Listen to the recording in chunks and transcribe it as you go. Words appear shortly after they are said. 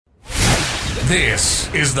This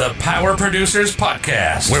is the Power Producers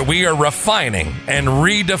Podcast, where we are refining and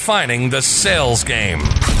redefining the sales game.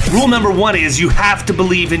 Rule number one is you have to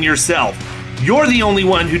believe in yourself. You're the only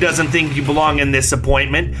one who doesn't think you belong in this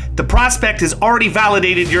appointment. The prospect has already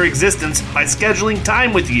validated your existence by scheduling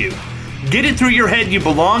time with you. Get it through your head you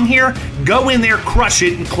belong here, go in there, crush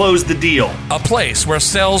it, and close the deal. A place where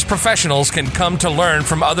sales professionals can come to learn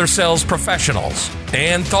from other sales professionals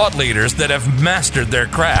and thought leaders that have mastered their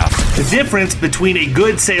craft. The difference between a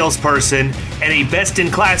good salesperson and a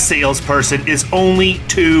best-in-class salesperson is only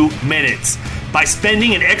 2 minutes. By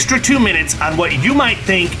spending an extra 2 minutes on what you might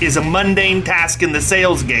think is a mundane task in the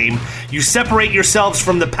sales game, you separate yourselves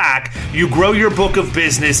from the pack, you grow your book of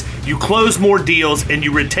business, you close more deals, and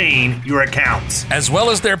you retain your accounts. As well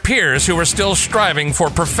as their peers who are still striving for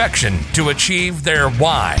perfection to achieve their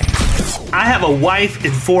why. I have a wife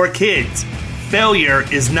and 4 kids. Failure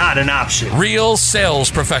is not an option. Real sales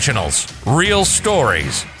professionals, real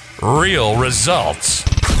stories, real results.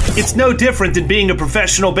 It's no different than being a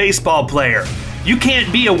professional baseball player. You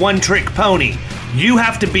can't be a one-trick pony. You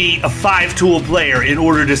have to be a 5-tool player in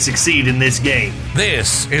order to succeed in this game.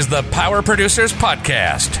 This is the Power Producers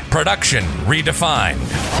Podcast, production redefined.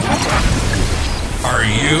 Are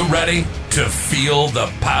you ready to feel the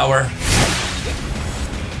power?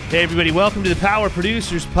 Hey everybody, welcome to the Power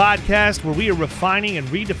Producers Podcast, where we are refining and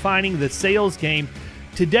redefining the sales game.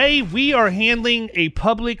 Today, we are handling a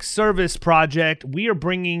public service project. We are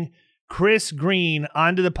bringing Chris Green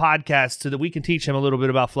onto the podcast so that we can teach him a little bit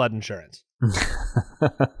about flood insurance.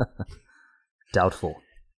 Doubtful.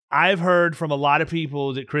 I've heard from a lot of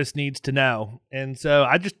people that Chris needs to know. And so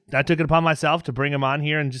I took it upon myself to bring him on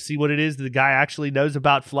here and just see what it is that the guy actually knows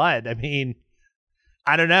about flood. I mean,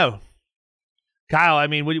 I don't know. Kyle, I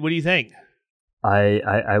mean, what do you think?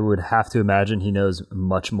 I would have to imagine he knows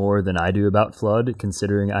much more than I do about flood,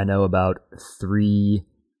 considering I know about 3%,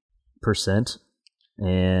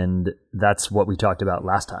 and that's what we talked about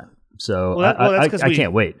last time. So I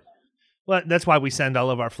can't wait. Well, that's why we send all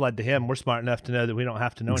of our flood to him. We're smart enough to know that we don't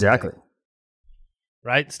have to know exactly. anything.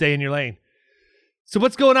 Right? Stay in your lane. So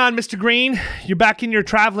what's going on, Mr. Green? You're back in your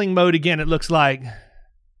traveling mode again, it looks like.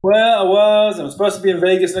 Well, I was supposed to be in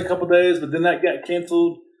Vegas in a couple of days, but then that got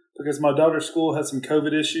canceled because my daughter's school had some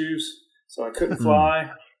COVID issues, so I couldn't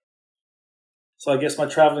fly. So I guess my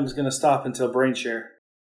traveling is going to stop until brain share.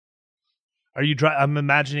 Are you? I'm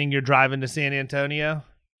imagining you're driving to San Antonio.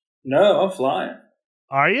 No, I'm flying.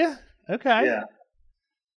 Are you? Okay. Yeah.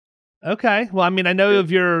 Okay. Well, I mean, I know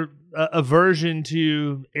of your aversion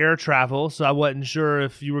to air travel, so I wasn't sure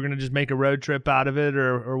if you were going to just make a road trip out of it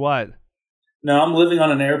or what. No, I'm living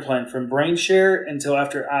on an airplane from brain share until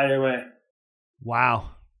after IOA.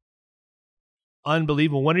 Wow.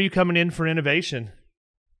 Unbelievable. When are you coming in for innovation?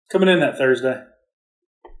 Coming in that Thursday.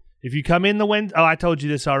 If you come in the Wednesday, I told you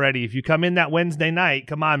this already. If you come in that Wednesday night,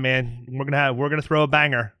 come on, man. We're gonna throw a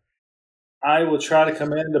banger. I will try to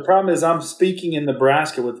come in. The problem is I'm speaking in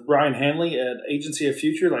Nebraska with Brian Hanley at Agency of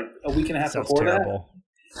Future like a week and a half before terrible.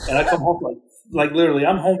 That. And I come home like literally,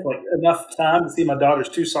 I'm home for enough time to see my daughter's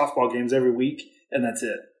 2 softball games every week, and that's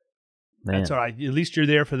it. Man. That's all right. At least you're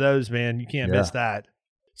there for those, man. You can't miss that.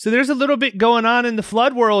 So there's a little bit going on in the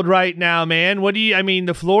flood world right now, man.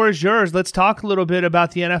 The floor is yours. Let's talk a little bit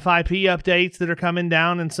about the NFIP updates that are coming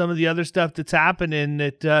down and some of the other stuff that's happening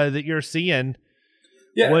that you're seeing.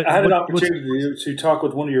 Yeah, I had an opportunity to talk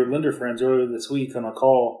with one of your lender friends earlier this week on a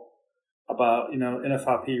call about,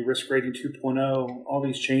 NFIP risk rating 2.0, all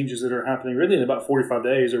these changes that are happening really in about 45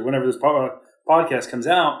 days or whenever this podcast comes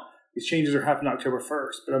out. These changes are happening October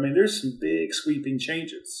 1st. But, there's some big sweeping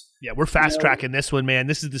changes. Yeah, we're fast-tracking this one, man.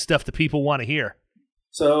 This is the stuff that people want to hear.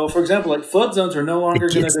 So, for example, like flood zones are no longer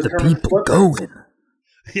going to determine people going.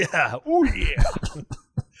 Yeah. Oh, yeah.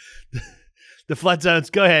 The flood zones,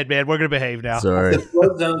 go ahead, man. We're going to behave now. Sorry. The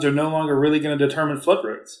flood zones are no longer really going to determine flood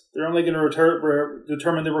rates. They're only going to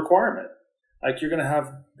determine the requirement. Like you're going to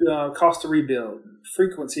have cost to rebuild,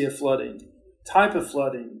 frequency of flooding, type of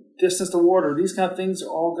flooding, distance to water. These kind of things are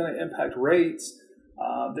all going to impact rates.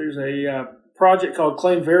 There's a project called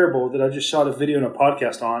Claim Variable that I just shot a video and a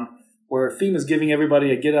podcast on where FEMA's giving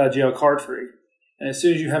everybody a get-out-of-jail card free. And as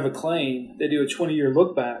soon as you have a claim, they do a 20-year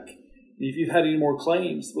look back. If you've had any more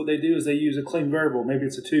claims, what they do is they use a claim variable, maybe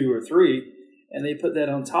it's a 2 or 3, and they put that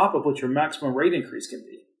on top of what your maximum rate increase can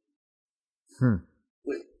be.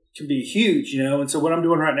 It can be huge, And so what I'm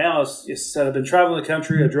doing right now is I've been traveling the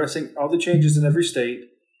country, addressing all the changes in every state.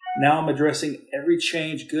 Now I'm addressing every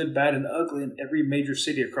change, good, bad, and ugly, in every major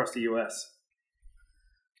city across the U.S.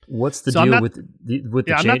 What's the deal with the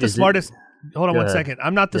change? I'm not the smartest. Hold on one second.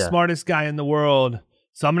 I'm not the smartest guy in the world,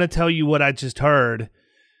 so I'm going to tell you what I just heard.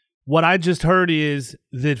 What I just heard is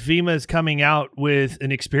that FEMA is coming out with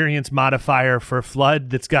an experience modifier for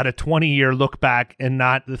flood that's got a 20-year look back and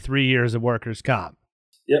not the 3 years of workers' comp.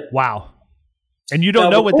 Yep. Wow. And you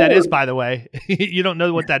don't know what that is, by the way. You don't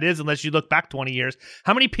know what that is unless you look back 20 years.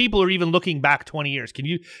 How many people are even looking back 20 years?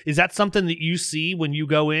 Is that something that you see when you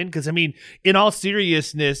go in? Because, I mean, in all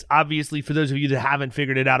seriousness, obviously, for those of you that haven't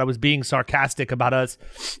figured it out, I was being sarcastic about us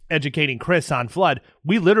educating Chris on flood.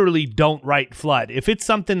 We literally don't write flood. If it's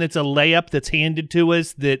something that's a layup that's handed to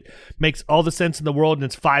us that makes all the sense in the world and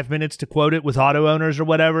it's 5 minutes to quote it with auto owners or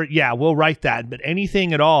whatever, yeah, we'll write that. But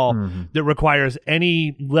anything at all that requires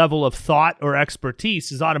any level of thought or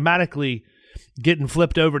expertise is automatically getting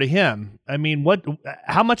flipped over to him. I mean,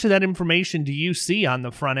 how much of that information do you see on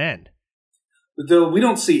the front end? Though we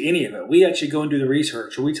don't see any of it. We actually go and do the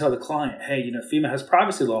research, or we tell the client, hey, FEMA has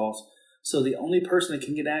privacy laws, so the only person that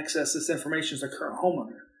can get access to this information is the current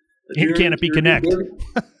homeowner. Canopy Connect.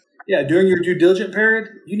 During your due diligence period,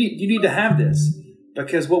 you need to have this,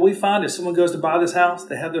 because what we find is someone goes to buy this house,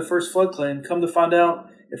 they have their first flood claim, come to find out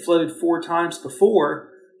it flooded 4 times before,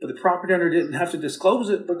 but the property owner didn't have to disclose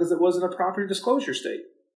it because it wasn't a property disclosure state.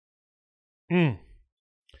 And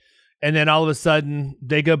then all of a sudden,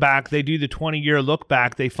 they go back, they do the 20-year look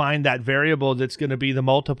back, they find that variable that's going to be the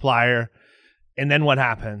multiplier, and then what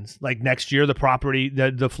happens? Like next year, the property,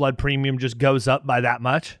 the flood premium just goes up by that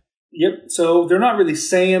much? Yep. So they're not really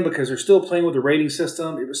saying, because they're still playing with the rating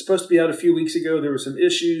system. It was supposed to be out a few weeks ago. There were some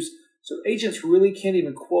issues. So agents really can't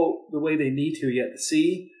even quote the way they need to yet to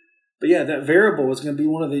see. But yeah, that variable is going to be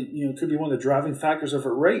one of the, could be one of the driving factors of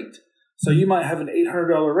a rate. So you might have an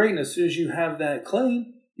 $800 rate, and as soon as you have that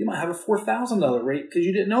claim, you might have a $4,000 rate because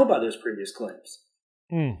you didn't know about those previous claims.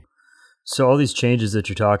 So all these changes that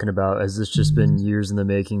you're talking about, has this just been years in the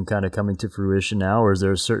making kind of coming to fruition now, or is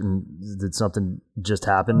there did something just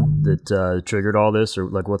happen that triggered all this, or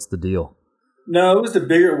like what's the deal? No, it was the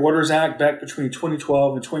Bigger Waters Act back between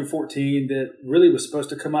 2012 and 2014 that really was supposed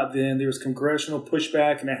to come out then. There was congressional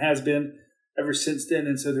pushback, and it has been ever since then.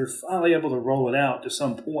 And so they're finally able to roll it out to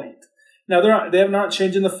some point. Now, they have not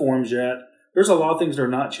changed the forms yet. There's a lot of things that are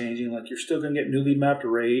not changing. Like you're still going to get newly mapped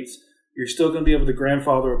rates. You're still going to be able to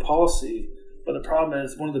grandfather a policy. But the problem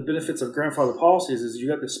is, one of the benefits of grandfather policies is you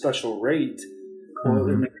got this special rate. Well,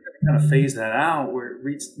 they're going to kind of phase that out where it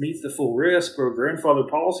meets the full risk, where grandfather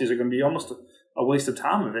policies are going to be almost a waste of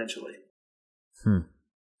time eventually.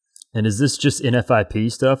 And is this just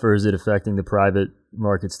NFIP stuff, or is it affecting the private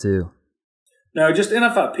markets too? No, just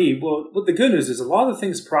NFIP. Well, what the good news is, a lot of the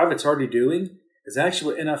things private's already doing is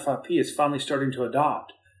actually what NFIP is finally starting to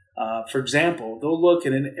adopt. For example, they'll look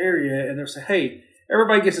at an area and they'll say, hey,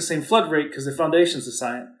 everybody gets the same flood rate because the foundation's the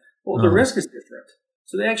same. Well, the risk is different.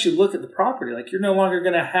 So they actually look at the property. Like, you're no longer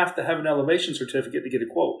going to have an elevation certificate to get a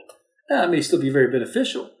quote. That may still be very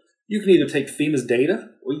beneficial. You can either take FEMA's data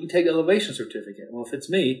or you can take an elevation certificate. Well, if it's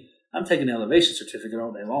me, I'm taking an elevation certificate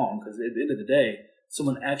all day long because at the end of the day,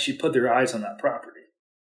 someone actually put their eyes on that property.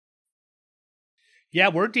 Yeah,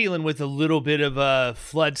 we're dealing with a little bit of a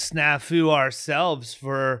flood snafu ourselves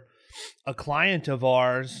for a client of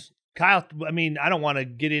ours. Kyle, I mean, I don't want to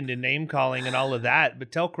get into name calling and all of that,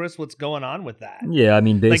 but tell Chris what's going on with that. Yeah, I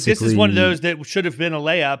mean, basically, like, this is one of those that should have been a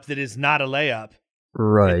layup that is not a layup.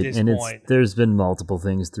 Right, and there's been multiple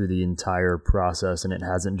things through the entire process, and it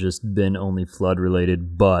hasn't just been only flood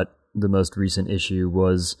related, but the most recent issue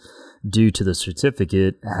was due to the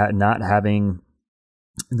certificate not having.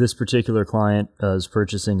 This particular client is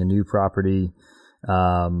purchasing a new property.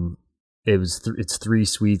 It's 3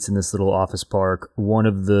 suites in this little office park. One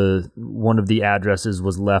of the addresses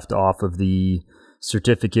was left off of the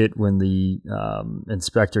certificate when the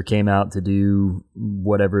inspector came out to do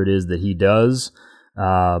whatever it is that he does.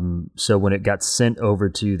 So when it got sent over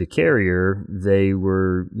to the carrier, they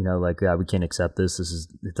were, like, yeah, we can't accept this.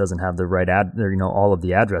 It doesn't have the right all of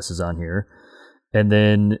the addresses on here. And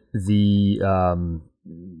then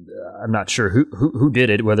I'm not sure who did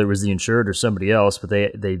it, whether it was the insured or somebody else, but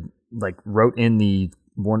they like wrote in the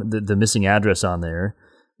missing address on there,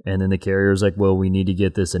 and then the carrier was like, well, we need to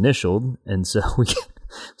get this initialed, and so we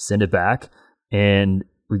send it back, and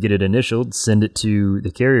we get it initialed, send it to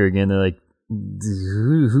the carrier again. They're like,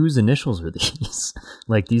 whose initials are these?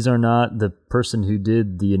 Like, these are not the person who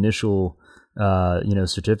did the initial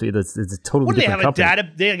certificate. It's a totally different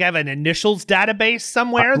company. They have an initials database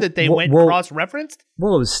somewhere that they went cross-referenced?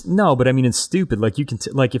 Well, but I mean, it's stupid. Like, you can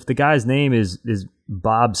like, if the guy's name is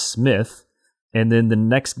Bob Smith, and then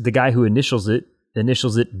the guy who initials it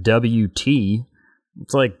WT,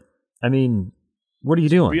 it's like, I mean, what are you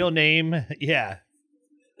doing? Real name, yeah.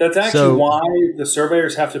 That's actually why the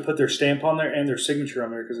surveyors have to put their stamp on there and their signature on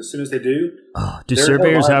there, because as soon as they do, do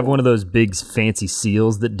surveyors have one of those big fancy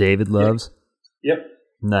seals that David loves? Yep.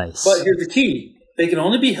 Nice. But here's the key. They can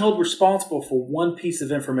only be held responsible for one piece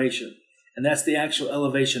of information, and that's the actual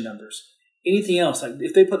elevation numbers. Anything else, like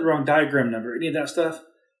if they put the wrong diagram number, any of that stuff,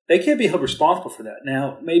 they can't be held responsible for that.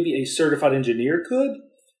 Now, maybe a certified engineer could,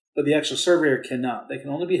 but the actual surveyor cannot. They can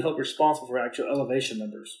only be held responsible for actual elevation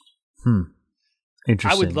numbers. I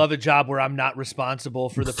Interesting. would love a job where I'm not responsible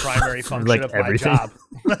for the primary function like of everything.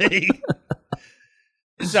 my job.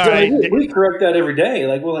 Sorry. We correct that every day.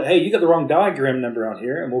 Like, well, hey, you got the wrong diagram number on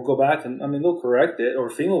here, and we'll go back and, they'll correct it, or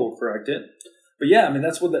FEMA will correct it. But yeah,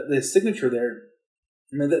 that's what the signature there,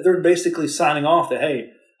 they're basically signing off that,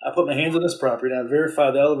 hey, I put my hands on this property, and I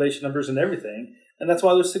verify the elevation numbers and everything, and that's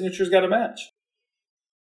why those signatures got to match.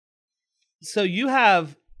 So you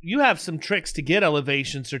have some tricks to get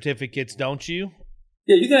elevation certificates, don't you?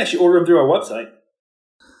 Yeah, you can actually order them through our website.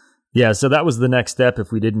 Yeah, so that was the next step.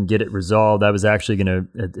 If we didn't get it resolved, I was actually going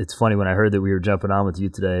to – it's funny when I heard that we were jumping on with you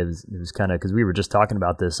today, it was kind of – because we were just talking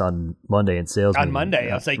about this on Monday in sales meeting. Monday.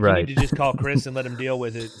 I was like, you need to just call Chris and let him deal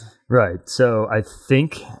with it. Right. So I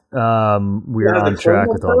think we're on track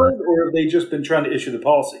with all that. Or have they just been trying to issue the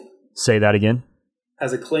policy? Say that again?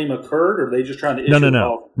 Has a claim occurred, or are they just trying to issue the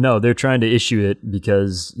policy? No, they're trying to issue it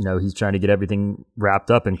because, he's trying to get everything wrapped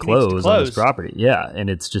up and closed on his property. Yeah, and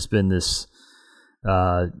it's just been this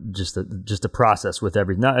just a process with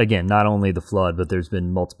not only the flood, but there's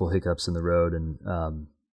been multiple hiccups in the road, and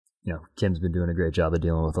Kim's been doing a great job of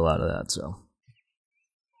dealing with a lot of that. So,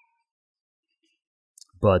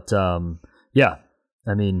 but yeah,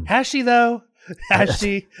 has she though? Has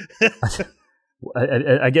she?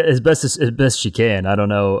 I get as best she can. I don't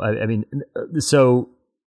know. So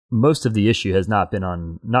most of the issue has not been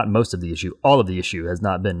on. Not most of the issue. All of the issue has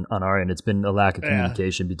not been on our end. It's been a lack of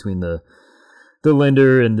communication between the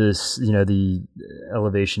lender and this, the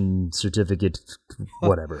elevation certificate,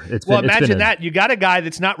 whatever. Imagine that. You got a guy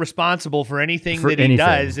that's not responsible for anything that he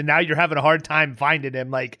does, and now you're having a hard time finding him.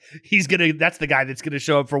 Like that's the guy that's gonna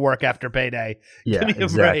show up for work after payday. Yeah,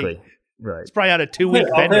 exactly. Right. It's probably out of 2-week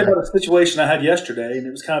I'll tell you about a situation I had yesterday, and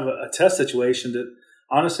it was kind of a test situation that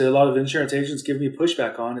honestly a lot of insurance agents give me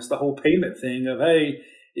pushback on. It's the whole payment thing of, hey,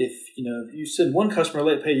 if you send one customer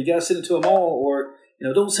late pay, you got to send it to them all, or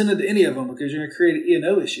don't send it to any of them because you're going to create an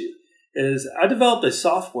E&O issue. I developed a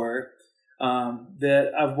software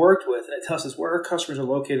that I've worked with, and it tells us where our customers are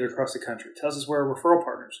located across the country. It tells us where our referral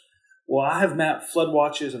partners. Well, I have mapped flood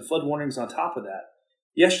watches and flood warnings on top of that.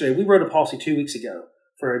 Yesterday, we wrote a policy 2 weeks ago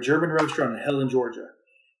for a German restaurant in Helen, Georgia.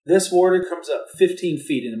 This water comes up 15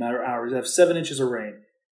 feet in a matter of hours. They have 7 inches of rain.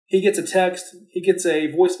 He gets a text, he gets a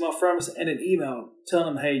voicemail from us, and an email telling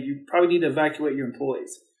him, hey, you probably need to evacuate your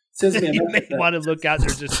employees. Sends me a you message. may want to look out.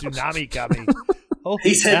 There's a tsunami coming.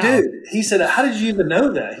 He said, how did you even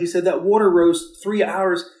know that? He said, that water rose 3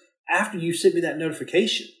 hours after you sent me that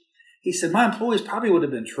notification. He said, my employees probably would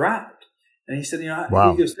have been trapped. And he said,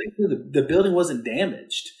 wow. He goes, the building wasn't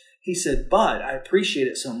damaged. He said, but I appreciate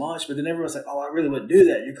it so much. But then everyone's like, oh, I really wouldn't do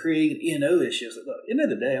that. You're creating an E&O issue. I was like, look, at the end of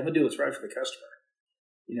the day, I'm going to do what's right for the customer.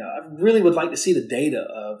 I really would like to see the data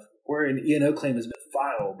of where an E&O claim has been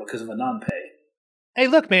filed because of a non-pay. Hey,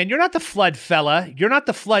 look, man, you're not the flood fella. You're not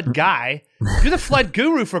the flood guy. You're the flood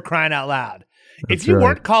guru, for crying out loud. If you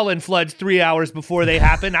weren't calling floods 3 hours before they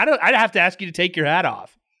happen, I'd have to ask you to take your hat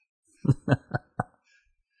off.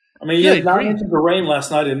 You had 9 inches of rain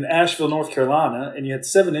last night in Asheville, North Carolina, and you had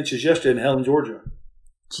 7 inches yesterday in Helen, Georgia.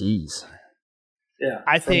 Jeez. Yeah.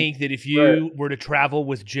 I think that if you were to travel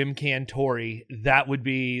with Jim Cantori, that would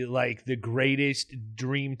be like the greatest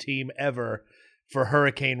dream team ever for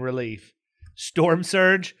hurricane relief. Storm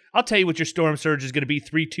surge. I'll tell you what your storm surge is going to be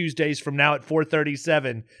 3 Tuesdays from now at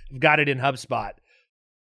 4:37. I've got it in HubSpot.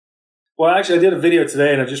 Well, actually, I did a video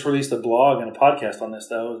today, and I just released a blog and a podcast on this,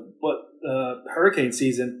 though. But hurricane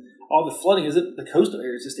season, all the flooding isn't the coastal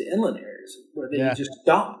areas, it's the inland areas where they just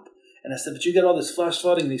stop. And I said, but you got all this flash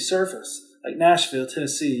flooding in the surface, like Nashville,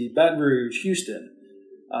 Tennessee, Baton Rouge, Houston,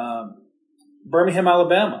 Birmingham,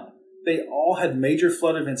 Alabama. They all had major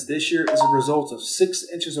flood events this year as a result of 6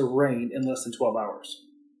 inches of rain in less than 12 hours.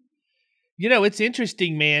 It's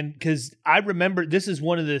interesting, man, because I remember this is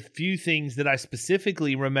one of the few things that I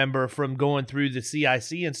specifically remember from going through the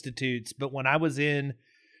CIC Institutes. But when I was in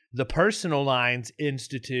the Personal Lines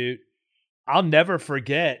Institute, I'll never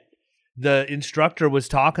forget the instructor was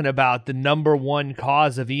talking about the number one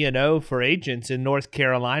cause of E&O for agents in North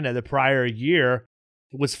Carolina the prior year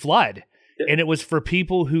was flood. And it was for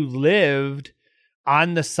people who lived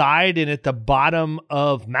on the side and at the bottom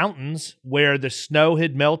of mountains where the snow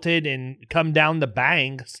had melted and come down the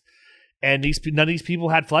banks, and none of these people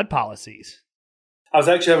had flood policies. I was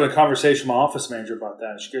actually having a conversation with my office manager about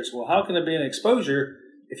that. She goes, well, how can it be an exposure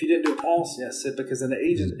if you didn't do a policy? I said, because an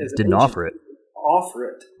agent didn't offer it. Offer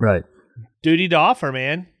it. Right. Duty to offer,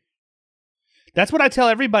 man. That's what I tell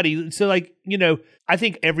everybody. So, like, you know, I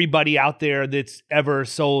think everybody out there that's ever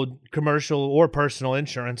sold commercial or personal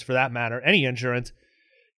insurance, for that matter, any insurance,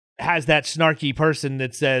 has that snarky person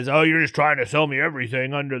that says, oh, you're just trying to sell me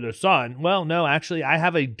everything under the sun. Well, no, actually, I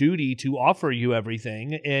have a duty to offer you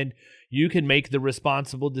everything, and you can make the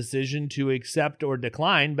responsible decision to accept or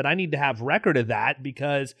decline, but I need to have record of that,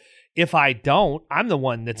 because if I don't, I'm the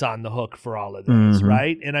one that's on the hook for all of this,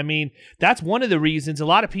 right? And I mean, that's one of the reasons a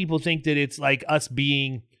lot of people think that it's like us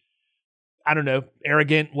being, I don't know,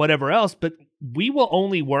 arrogant, whatever else, but we will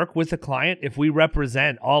only work with a client if we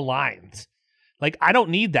represent all lines. Like, I don't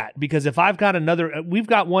need that, because if I've got we've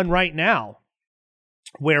got one right now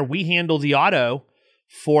where we handle the auto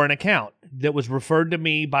for an account that was referred to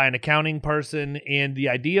me by an accounting person. And the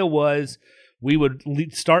idea was we would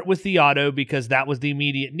start with the auto because that was the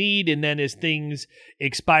immediate need. And then as things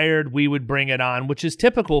expired, we would bring it on, which is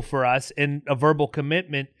typical for us and a verbal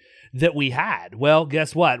commitment that we had. Well,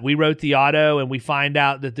 guess what? We wrote the auto and we find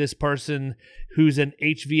out that this person who's an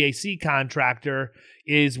HVAC contractor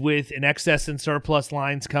is with an excess and surplus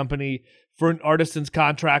lines company for an artisan's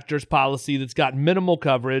contractor's policy that's got minimal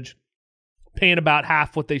coverage, paying about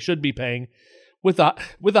half what they should be paying, with a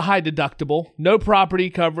high deductible, no property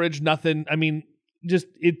coverage, nothing. I mean, just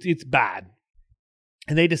it's bad.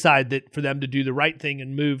 And they decide that for them to do the right thing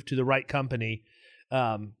and move to the right company,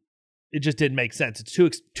 it just didn't make sense.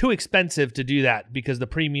 It's too expensive to do that because the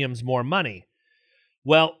premium's more money.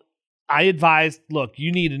 Well, I advised, look,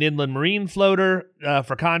 you need an inland marine floater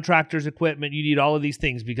for contractors' equipment. You need all of these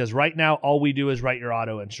things because right now all we do is write your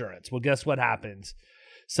auto insurance. Well, guess what happens?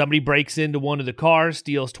 Somebody breaks into one of the cars,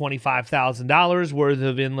 steals $25,000 worth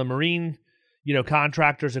of inland marine,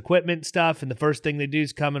 contractors' equipment stuff, and the first thing they do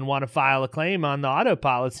is come and want to file a claim on the auto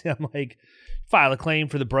policy. I'm like, file a claim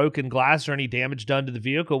for the broken glass or any damage done to the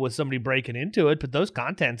vehicle with somebody breaking into it, but those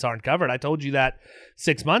contents aren't covered. I told you that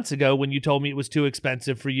 6 months ago when you told me it was too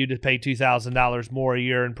expensive for you to pay $2,000 more a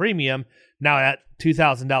year in premium. Now that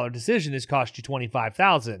 $2,000 decision has cost you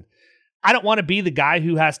 $25,000. I don't want to be the guy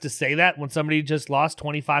who has to say that when somebody just lost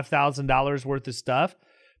 $25,000 worth of stuff,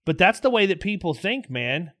 but that's the way that people think,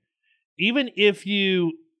 man. Even if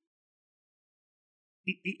you're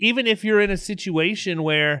in a situation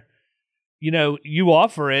where, you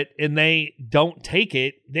offer it and they don't take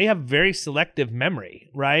it, they have very selective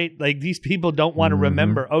memory, right? Like these people don't want to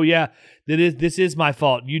remember, oh yeah, this is my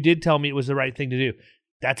fault. You did tell me it was the right thing to do.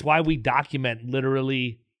 That's why we document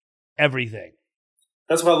literally everything.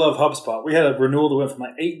 That's why I love HubSpot. We had a renewal that went from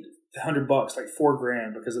like $800, like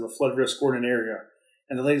 $4,000 because of a flood risk score in an area.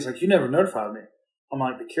 And the lady's like, you never notified me. I'm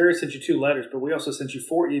like, the carrier sent you 2 letters, but we also sent you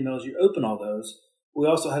 4 emails. You open all those. We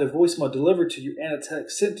also had a voicemail delivered to you and a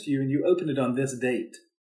text sent to you, and you opened it on this date.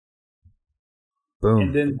 Boom.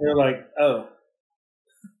 And then they're like, oh.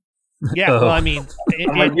 Yeah, well, I mean,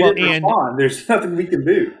 there's nothing we can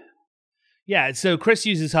do. Yeah, so Chris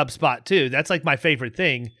uses HubSpot too. That's like my favorite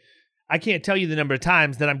thing. I can't tell you the number of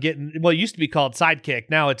times that I'm getting, well, it used to be called Sidekick.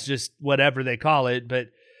 Now it's just whatever they call it. But,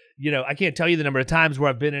 I can't tell you the number of times where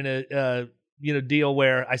I've been in a deal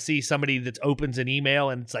where I see somebody that opens an email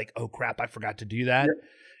and it's like, oh crap, I forgot to do that. Yep.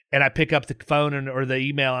 And I pick up the phone or the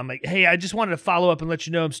email. I'm like, hey, I just wanted to follow up and let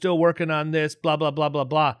you know I'm still working on this, blah, blah, blah, blah,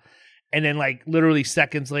 blah. And then like literally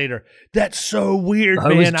seconds later, that's so weird,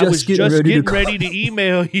 man. I was just getting ready to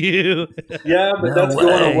email you. Yeah, but that's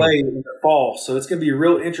going away in the fall. So it's going to be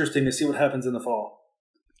real interesting to see what happens in the fall.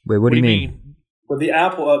 Wait, what do you mean? With the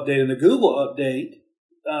Apple update and the Google update,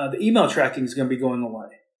 the email tracking is going to be going away.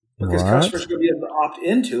 Because customers are going to be able to opt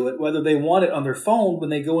into it, whether they want it on their phone when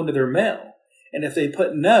they go into their mail. And if they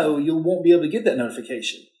put no, you won't be able to get that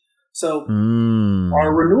notification. So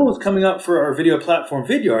our renewal is coming up for our video platform,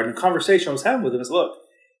 Vidyard, and the conversation I was having with them is, look,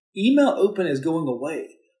 email open is going away,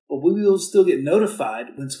 but we will still get notified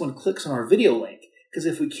when someone clicks on our video link. Because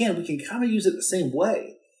if we can kind of use it the same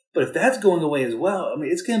way. But if that's going away as well, I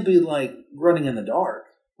mean, it's going to be like running in the dark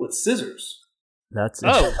with scissors.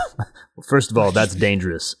 First of all, that's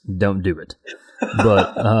dangerous. Don't do it.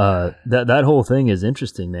 But that whole thing is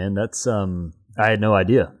interesting, man. That's I had no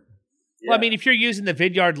idea. Well, I mean, if you're using the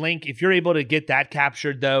Vidyard link, if you're able to get that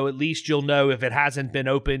captured, though, at least you'll know if it hasn't been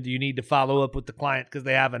opened. You need to follow up with the client because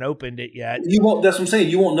they haven't opened it yet. You won't. That's what I'm saying.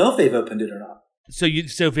 You won't know if they've opened it or not. So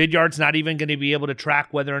Vidyard's not even going to be able to track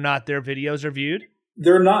whether or not their videos are viewed?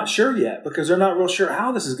 they're not sure yet because they're not real sure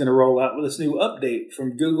how this is going to roll out with this new update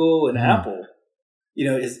from Google and Apple.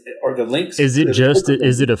 Or the links. Is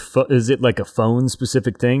it like a phone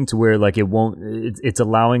specific thing to where like it's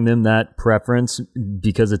allowing them that preference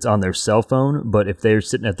because it's on their cell phone, but if they're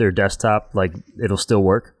sitting at their desktop, like it'll still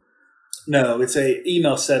work? No, it's a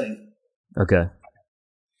email setting. Okay.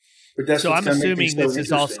 So I'm assuming this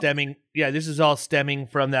is all stemming. Yeah, this is all stemming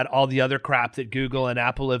from all the other crap that Google and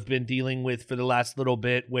Apple have been dealing with for the last little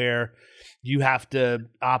bit, where you have to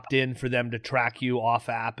opt in for them to track you off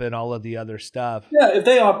app and all of the other stuff. Yeah, if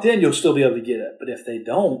they opt in, you'll still be able to get it. But if they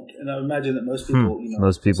don't, and I imagine that most people,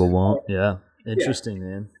 most people won't. Yeah, interesting,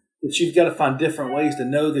 man. But you've got to find different ways to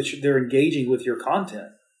know that they're engaging with your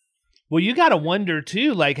content. Well, you got to wonder,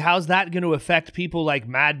 too, like, how's that going to affect people like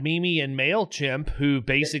Mad Mimi and MailChimp who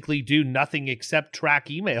basically do nothing except track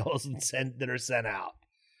emails that are sent out?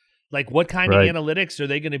 Like, what kind of analytics are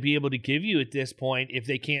they going to be able to give you at this point if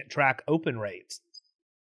they can't track open rates?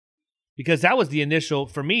 Because that was the initial,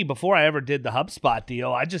 for me, before I ever did the HubSpot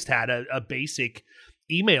deal, I just had a basic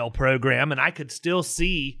email program, and I could still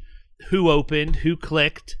see who opened, who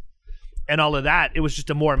clicked, and all of that. It was just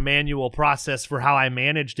a more manual process for how I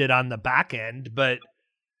managed it on the back end, but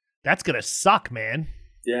that's going to suck, man.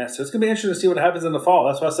 Yeah, so it's going to be interesting to see what happens in the fall.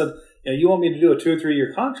 That's why I said, you want me to do a 2 or 3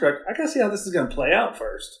 year contract. I got to see how this is going to play out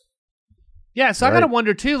first. Yeah, so I got to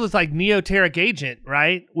wonder, too, with like Neoteric Agent,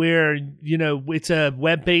 right? Where, it's a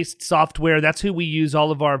web-based software. That's who we use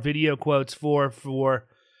all of our video quotes for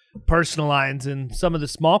personal lines and some of the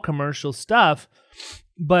small commercial stuff.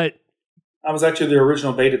 But I was actually the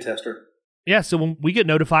original beta tester. Yeah, so when we get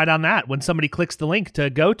notified on that when somebody clicks the link to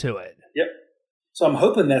go to it. Yep. So I'm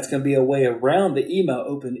hoping that's going to be a way around the email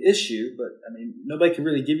open issue, but I mean, nobody can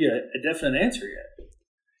really give you a definite answer yet.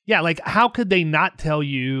 Yeah, like how could they not tell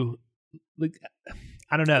you? Like,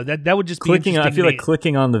 I don't know. That would just clicking. Be I feel like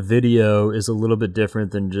clicking on the video is a little bit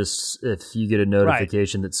different than just if you get a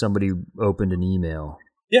notification that somebody opened an email.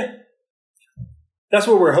 Yeah. That's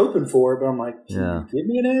what we're hoping for, but I'm like, can you give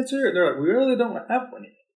me an answer? And they're like, we really don't have one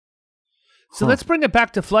yet. So let's bring it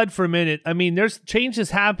back to Flood for a minute. I mean, there's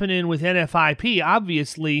changes happening with NFIP.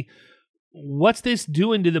 Obviously, what's this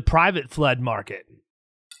doing to the private flood market?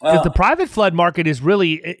 Because the private flood market is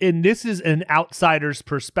really, and this is an outsider's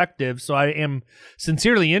perspective, so I am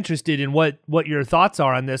sincerely interested in what your thoughts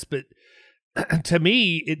are on this, but to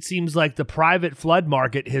me, it seems like the private flood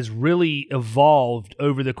market has really evolved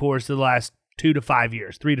over the course of the last 2 to 5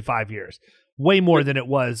 years, 3 to 5 years. Way more than it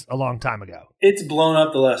was a long time ago. It's blown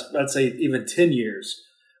up the last, I'd say, even 10 years.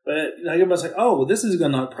 But everybody's like, oh, well, this is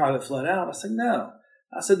going to knock private flood out. I said, no.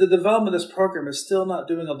 I said, the development of this program is still not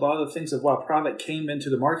doing a lot of the things of why private came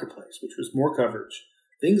into the marketplace, which was more coverage.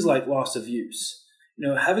 Things like loss of use.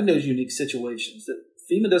 Having those unique situations that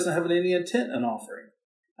FEMA doesn't have any intent on offering.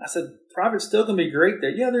 I said, private's still going to be great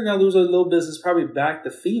there. Yeah, they're going to lose a little business probably back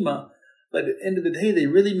to FEMA. But at the end of the day, they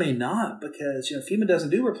really may not because, FEMA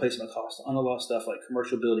doesn't do replacement costs on a lot of stuff like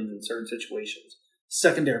commercial buildings in certain situations,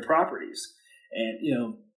 secondary properties.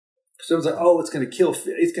 And, someone's like, oh, it's going to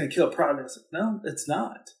kill private. I said, no, it's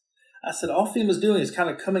not. I said, all FEMA's doing is kind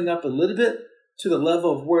of coming up a little bit to the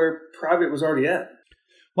level of where private was already at.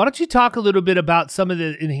 Why don't you talk a little bit about some of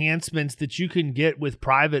the enhancements that you can get with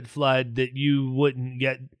private flood that you wouldn't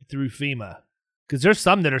get through FEMA? Because there's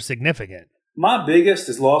some that are significant. My biggest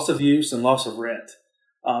is loss of use and loss of rent.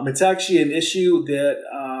 It's actually an issue that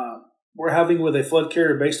we're having with a flood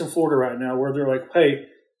carrier based in Florida right now where they're like, hey,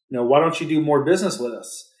 why don't you do more business with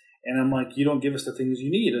us? And I'm like, you don't give us the things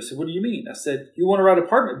you need. I said, what do you mean? I said, you want to write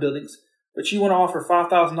apartment buildings, but you want to offer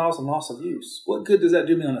 $5,000 in loss of use. What good does that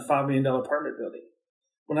do me on a $5 million apartment building?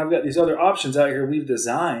 When I've got these other options out here we've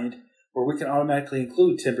designed where we can automatically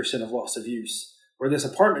include 10% of loss of use, where this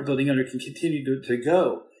apartment building owner can continue to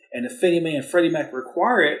go. And if Fannie Mae and Freddie Mac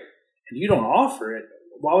require it and you don't offer it,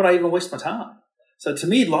 why would I even waste my time? So to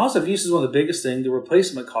me, loss of use is one of the biggest things, the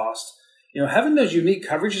replacement cost. Having those unique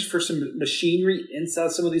coverages for some machinery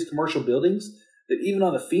inside some of these commercial buildings that even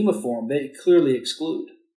on the FEMA form, they clearly exclude.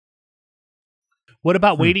 What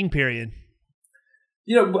about waiting period?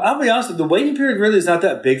 I'll be honest, the waiting period really is not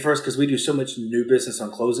that big for us because we do so much new business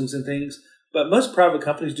on closings and things. But most private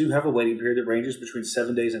companies do have a waiting period that ranges between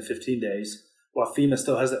 7 days and 15 days. While FEMA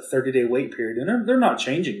still has that 30-day wait period, and they're not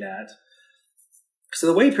changing that. So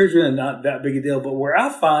the wait period is really not that big a deal, but where I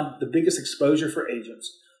find the biggest exposure for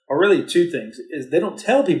agents are really two things, is they don't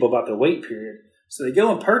tell people about the wait period. So they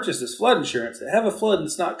go and purchase this flood insurance. They have a flood and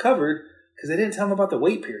it's not covered because they didn't tell them about the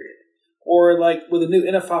wait period. Or like with a new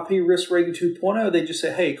NFIP risk rating 2.0, they just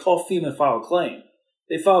say, hey, call FEMA and file a claim.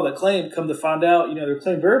 They file that claim, come to find out, their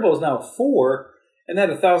claim variable is now 4, and had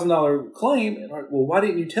a $1,000 claim, and like, well, why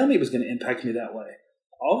didn't you tell me it was going to impact me that way?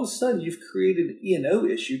 All of a sudden, you've created an E&O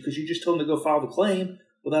issue because you just told them to go file the claim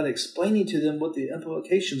without explaining to them what the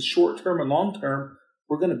implications, short-term and long-term,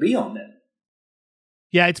 were going to be on them.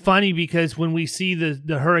 Yeah, it's funny because when we see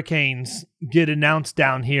the hurricanes get announced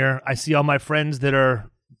down here, I see all my friends that are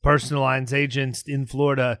personal lines agents in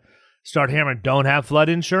Florida start hammering, don't have flood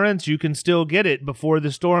insurance, you can still get it before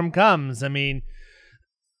the storm comes. I mean,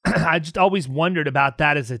 I just always wondered about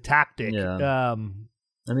that as a tactic. Yeah.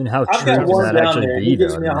 I mean, how I've true got does one that down actually there. be? He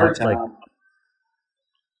gives Though? me a hard time.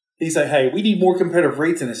 He's like, hey, we need more competitive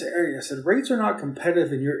rates in this area. I said, rates are not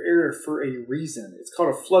competitive in your area for a reason. It's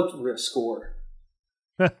called a flood risk score.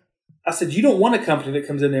 I said, you don't want a company that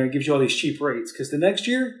comes in there and gives you all these cheap rates because the next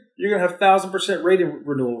year you're going to have 1,000% rate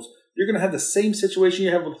renewals. You're going to have the same situation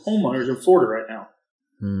you have with homeowners in Florida right now.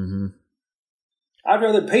 Mm-hmm. I'd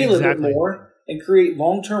rather pay a little bit more and create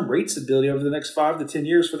long-term rate stability over the next 5 to 10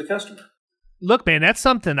 years for the customer. Look, man, that's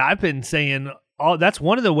something I've been saying. That's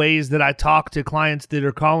one of the ways that I talk to clients that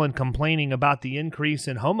are calling complaining about the increase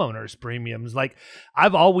in homeowners premiums. Like,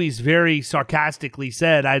 I've always very sarcastically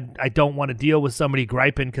said I don't want to deal with somebody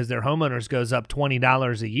griping because their homeowners goes up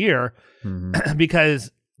 $20 a year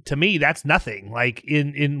because to me that's nothing. Like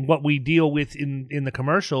in what we deal with in the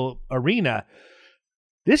commercial arena.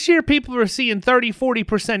 This year, people are seeing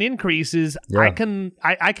 30-40% increases. Yeah.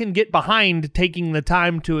 I can get behind taking the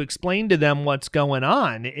time to explain to them what's going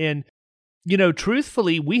on. And, you know,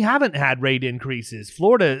 truthfully, we haven't had rate increases.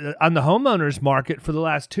 Florida, on the homeowners market for the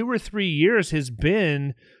last 2 or 3 years, has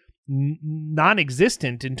been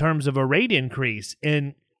non-existent in terms of a rate increase.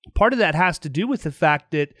 And part of that has to do with the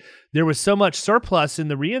fact that there was so much surplus in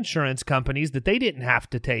the reinsurance companies that they didn't have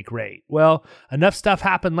to take rate. Well, enough stuff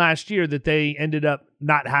happened last year that they ended up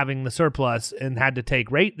not having the surplus and had to take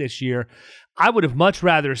rate this year. I would have much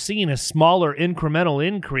rather seen a smaller incremental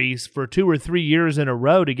increase for 2 or 3 years in a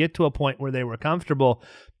row to get to a point where they were comfortable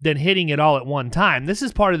than hitting it all at one time. This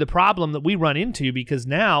is part of the problem that we run into because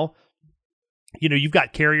now, you know, you've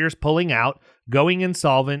got carriers pulling out, going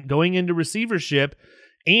insolvent, going into receivership,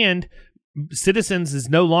 and Citizens is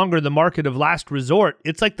no longer the market of last resort.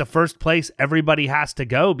 It's like the first place everybody has to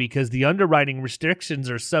go because the underwriting restrictions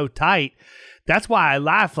are so tight. That's why I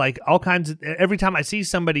laugh like all kinds of every time I see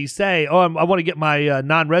somebody say, "Oh, I want to get my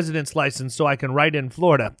non-residence license so I can write in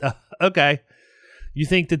Florida." Okay. You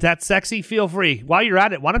think that that's sexy? Feel free. While you're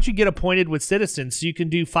at it, why don't you get appointed with Citizens so you can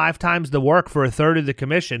do 5 times the work for a third of the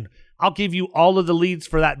commission? I'll give you all of the leads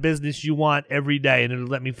for that business you want every day, and it'll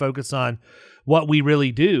let me focus on what we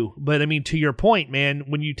really do. But I mean, to your point, man,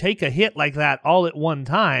 when you take a hit like that all at one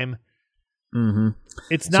time,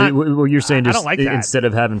 it's not. So what you're saying, I don't like that. Instead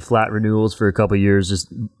of having flat renewals for a couple of years,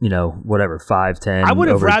 just, you know, whatever, 5, 10. I would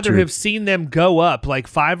have rather have seen them go up like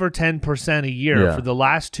 5 or 10% a year for the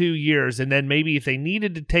last 2 years. And then maybe if they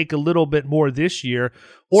needed to take a little bit more this year,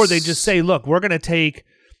 or they just say, look, we're going to take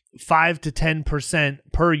 5 to 10%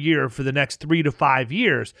 per year for the next 3 to 5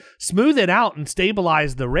 years. Smooth it out and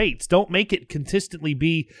stabilize the rates. Don't make it consistently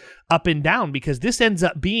be up and down, because this ends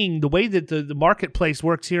up being the way that the marketplace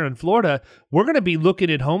works here in Florida. We're going to be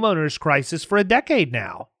looking at homeowners crisis for a decade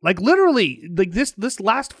now. Like literally, like this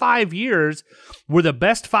last 5 years were the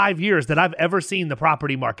best 5 years that I've ever seen the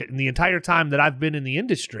property market in the entire time that I've been in the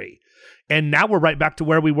industry. And now we're right back to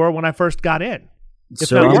where we were when I first got in.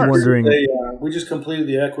 So I'm wondering. We just completed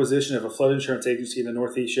the acquisition of a flood insurance agency in the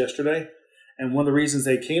Northeast yesterday, and one of the reasons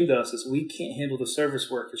they came to us is we can't handle the service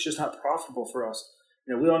work. It's just not profitable for us.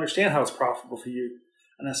 You know, we don't understand how it's profitable for you.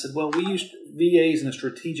 And I said, well, we use VAs in a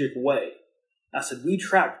strategic way. I said, we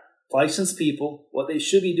track licensed people, what they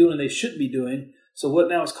should be doing and they shouldn't be doing. So what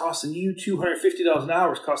now is costing you $250 an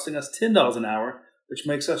hour is costing us $10 an hour, which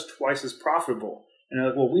makes us twice as profitable. And they're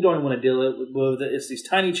like, well, we don't even want to deal with it. It's these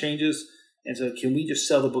tiny changes. And so can we just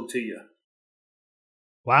sell the book to you?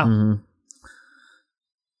 Wow. Mm-hmm.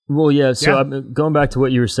 Well, yeah. So I'm going back to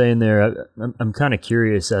what you were saying there. I'm kind of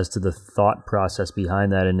curious as to the thought process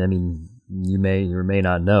behind that. And I mean, you may or may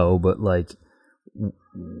not know, but like,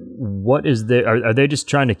 what is there? Are they just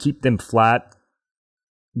trying to keep them flat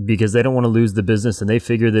because they don't want to lose the business, and they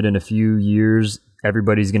figure that in a few years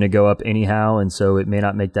everybody's going to go up anyhow, and so it may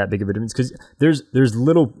not make that big of a difference? Because there's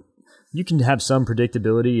little. You can have some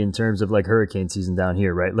predictability in terms of like hurricane season down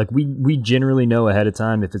here, right? Like we generally know ahead of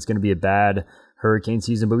time if it's going to be a bad hurricane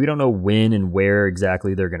season, but we don't know when and where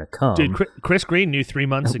exactly they're going to come. Dude, Chris Green knew 3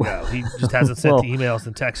 months ago. He just hasn't sent the emails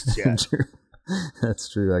and texts yet. That's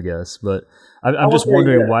true, I guess. But I'm just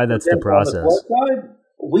wondering why that's the process.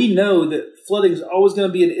 We know that flooding is always going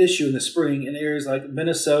to be an issue in the spring in areas like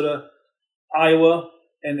Minnesota, Iowa,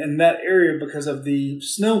 and that area because of the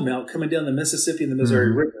snow melt coming down the Mississippi and the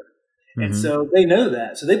Missouri River. And so they know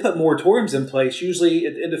that. So they put moratoriums in place usually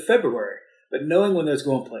at the end of February, but knowing when those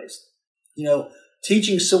go in place.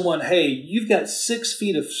 Teaching someone, hey, you've got 6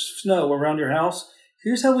 feet of snow around your house.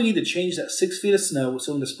 Here's how we need to change that 6 feet of snow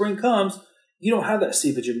so when the spring comes, you don't have that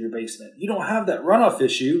seepage in your basement. You don't have that runoff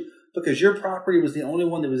issue because your property was the only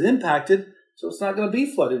one that was impacted, so it's not going to be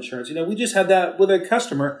flood insurance. We just had that with a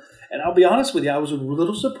customer, and I'll be honest with you, I was a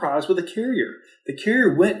little surprised with the carrier. The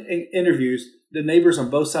carrier went and interviews the neighbors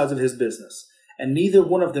on both sides of his business, and neither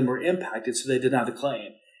one of them were impacted, so they denied the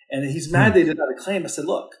claim. And he's mad they denied the claim. I said,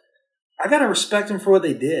 look, I got to respect them for what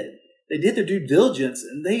they did. They did their due diligence,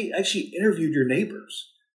 and they actually interviewed your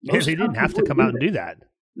neighbors. They didn't have to come out and do that.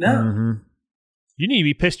 No. Mm-hmm. You need to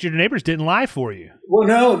be pissed your neighbors didn't lie for you. Well,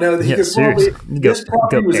 no. This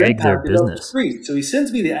property was impacted on the street. So he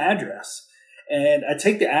sends me the address, and I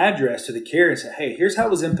take the address to the carrier and say, hey, here's how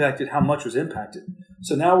it was impacted, how much was impacted.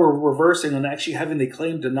 So now we're reversing on actually having the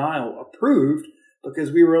claim denial approved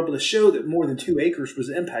because we were able to show that more than 2 acres was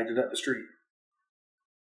impacted up the street.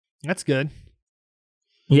 That's good.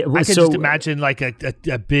 Yeah, I can just imagine like a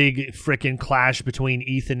big freaking clash between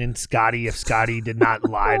Ethan and Scotty if Scotty did not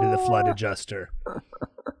lie to the flood adjuster.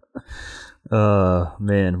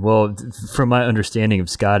 Man. Well, from my understanding of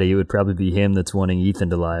Scotty, it would probably be him that's wanting Ethan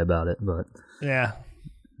to lie about it. But yeah.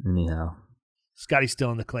 Anyhow. Scotty's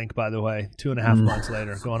still in the clink, by the way. 2.5 months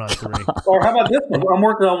later, going on 3. Or how about this one? I'm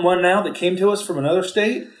working on one now that came to us from another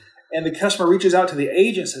state, and the customer reaches out to the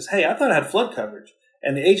agent and says, hey, I thought I had flood coverage.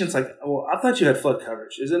 And the agent's like, well, I thought you had flood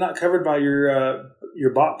coverage. Is it not covered by your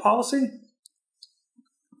BOP policy?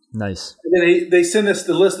 Nice. And then they send us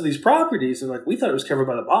the list of these properties. They're like, we thought it was covered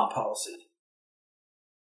by the BOP policy.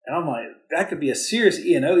 And I'm like, that could be a serious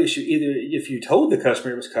E&O issue, either if you told the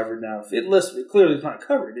customer it was covered. Now, if it lists it clearly it's not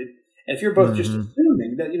covered. And if you're both just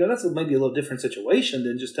assuming that, that's maybe a little different situation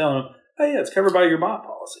than just telling them, hey, yeah, it's covered by your BOP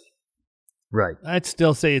policy. Right. I'd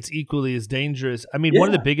still say it's equally as dangerous. I mean, one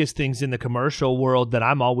of the biggest things in the commercial world that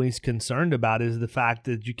I'm always concerned about is the fact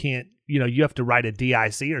that you can't, you have to write a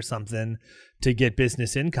DIC or something to get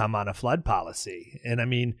business income on a flood policy. And I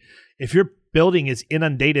mean, if your building is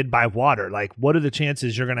inundated by water, like what are the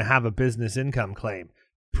chances you're going to have a business income claim?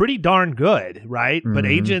 Pretty darn good, right? But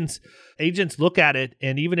agents look at it,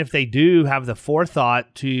 and even if they do have the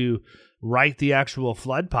forethought to write the actual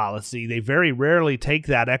flood policy, they very rarely take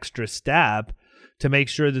that extra step to make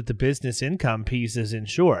sure that the business income piece is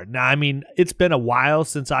insured. Now, I mean, it's been a while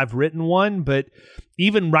since I've written one, but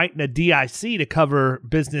even writing a DIC to cover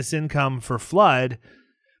business income for flood,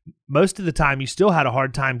 most of the time you still had a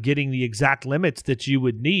hard time getting the exact limits that you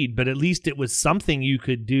would need, but at least it was something you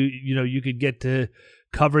could do, you could get to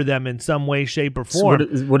cover them in some way, shape, or form.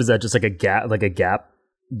 So what is that, just like a gap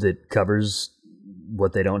that covers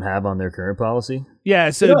what they don't have on their current policy?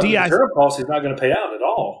 Yeah, so the current policy is not going to pay out at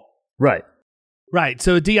all. Right. Right.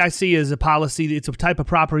 So a DIC is a policy. It's a type of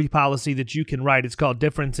property policy that you can write. It's called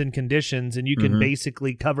difference in conditions, and you can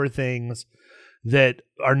basically cover things that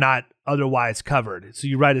are not otherwise covered. So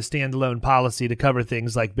you write a standalone policy to cover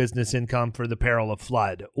things like business income for the peril of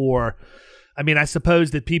flood, or I mean, I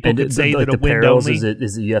suppose that people could say that a wind only. Is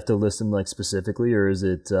it you have to list them like specifically, or is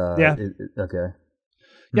it? Okay.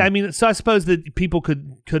 Yeah, I mean, so I suppose that people could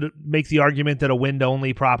make the argument that a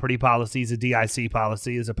wind-only property policy is a DIC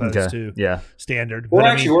policy as opposed to standard. We're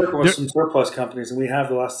actually working with some surplus companies, and we have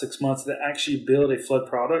the last 6 months that actually build a flood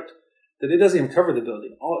product that it doesn't even cover the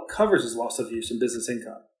building. All it covers is loss of use and business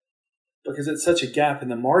income. Because it's such a gap in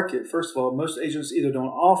the market, first of all, most agents either don't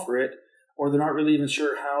offer it or they're not really even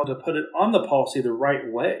sure how to put it on the policy the right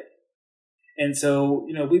way. And so,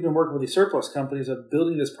 we've been working with these surplus companies of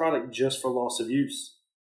building this product just for loss of use.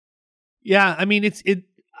 Yeah, I mean,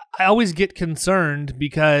 I always get concerned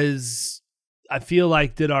because I feel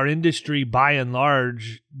like that our industry, by and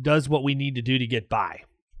large, does what we need to do to get by.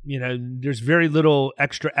 There's very little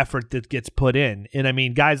extra effort that gets put in. And I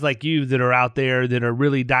mean, guys like you that are out there that are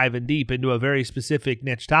really diving deep into a very specific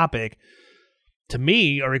niche topic, to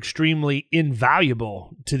me, are extremely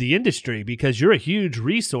invaluable to the industry because you're a huge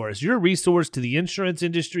resource. You're a resource to the insurance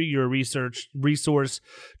industry. You're a resource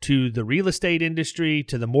to the real estate industry,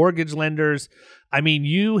 to the mortgage lenders. I mean,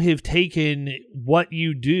 you have taken what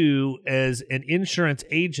you do as an insurance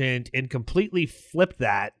agent and completely flipped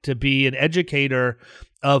that to be an educator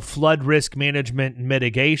of flood risk management and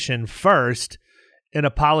mitigation first and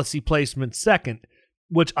a policy placement second,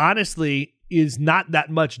 which honestly is not that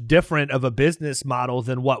much different of a business model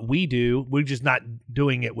than what we do. We're just not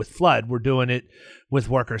doing it with flood. We're doing it with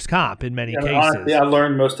workers' comp in many cases. Honestly, I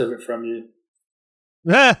learned most of it from you.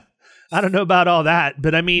 I don't know about all that,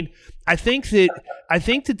 but I mean, I think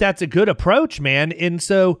that that's a good approach, man. And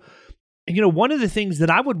so, one of the things that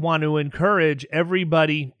I would want to encourage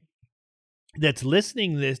everybody that's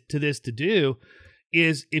listening to this to do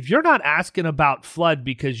is, if you're not asking about flood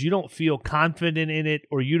because you don't feel confident in it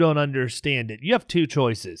or you don't understand it, you have two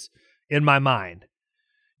choices in my mind.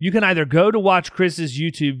 You can either go to watch Chris's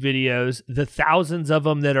YouTube videos, the thousands of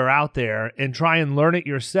them that are out there, and try and learn it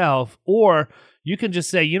yourself, or you can just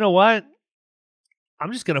say, you know what?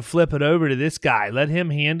 I'm just going to flip it over to this guy. Let him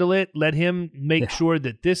handle it. Let him make sure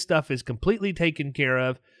that this stuff is completely taken care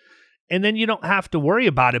of. And then you don't have to worry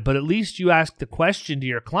about it, but at least you ask the question to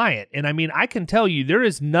your client. And I mean, I can tell you there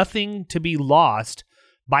is nothing to be lost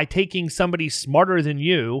by taking somebody smarter than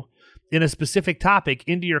you in a specific topic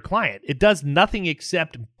into your client. It does nothing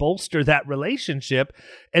except bolster that relationship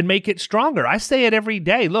and make it stronger. I say it every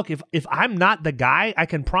day. Look, if I'm not the guy, I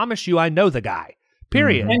can promise you I know the guy.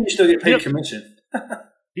 Period. And you still get paid commission.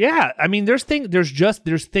 Yeah, I mean, there's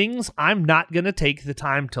things I'm not going to take the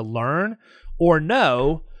time to learn or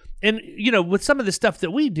know. And, with some of the stuff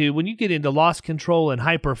that we do, when you get into loss control and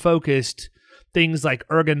hyper-focused things like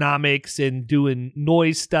ergonomics and doing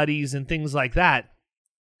noise studies and things like that,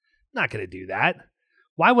 I'm not going to do that.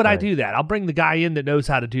 Why would I do that? I'll bring the guy in that knows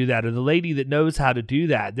how to do that, or the lady that knows how to do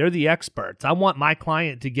that. They're the experts. I want my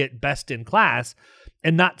client to get best in class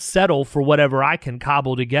and not settle for whatever I can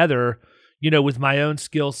cobble together, with my own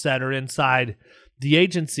skill set or inside the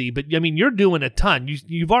agency. But I mean, you're doing a ton.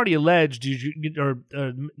 You've already alleged or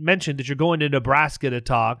mentioned that you're going to Nebraska to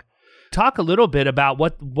talk. Talk a little bit about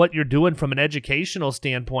what you're doing from an educational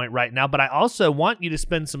standpoint right now. But I also want you to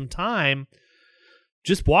spend some time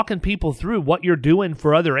just walking people through what you're doing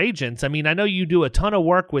for other agents. I mean, I know you do a ton of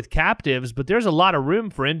work with captives, but there's a lot of room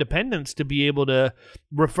for independents to be able to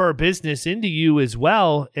refer business into you as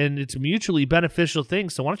well, and it's a mutually beneficial thing.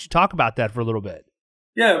 So why don't you talk about that for a little bit?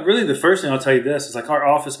 Yeah, really the first thing I'll tell you this is, like, our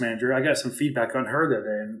office manager, I got some feedback on her the other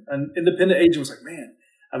day, and an independent agent was like, man,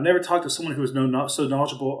 I've never talked to someone who was not so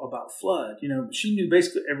knowledgeable about flood. She knew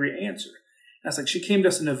basically every answer. And I was like, she came to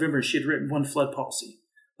us in November and she had written one flood policy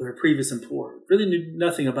with her previous employer, really knew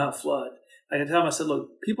nothing about flood. I can tell them, I said,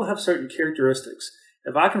 look, people have certain characteristics.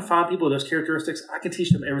 If I can find people with those characteristics, I can teach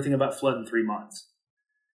them everything about flood in 3 months.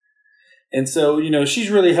 And so, she's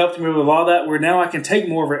really helped me with a lot of that, where now I can take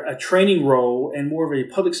more of a training role and more of a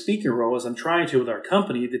public speaking role, as I'm trying to with our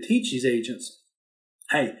company, to teach these agents,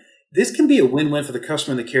 hey, this can be a win-win for the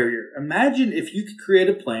customer and the carrier. Imagine if you could create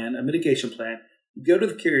a plan, a mitigation plan, you go to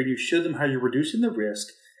the carrier, you show them how you're reducing the risk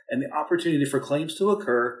and the opportunity for claims to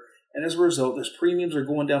occur, and as a result, those premiums are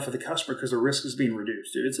going down for the customer because the risk is being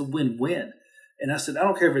reduced. Dude, it's a win-win. And I said, I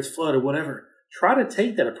don't care if it's flood or whatever. Try to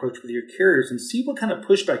take that approach with your carriers and see what kind of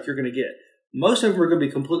pushback you're going to get. Most of them are going to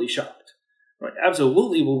be completely shocked. Right?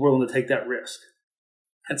 Absolutely, we're willing to take that risk.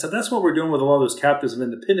 And so that's what we're doing with a lot of those captives and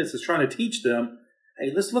independents, is trying to teach them,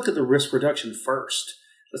 hey, let's look at the risk reduction first.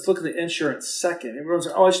 Let's look at the insurance second. Everyone's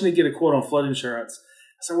like, I just need to get a quote on flood insurance.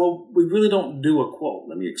 I said, well, we really don't do a quote.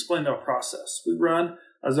 Let me explain our process. We run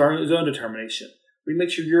a zone determination. We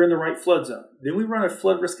make sure you're in the right flood zone. Then we run a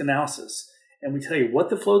flood risk analysis, and we tell you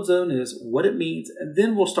what the flood zone is, what it means, and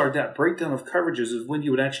then we'll start that breakdown of coverages of when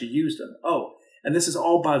you would actually use them. Oh, and this is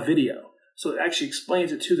all by video. So it actually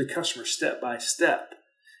explains it to the customer step by step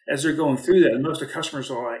as they're going through that. And most of the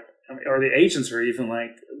customers are like, or the agents are even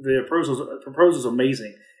like, the proposal's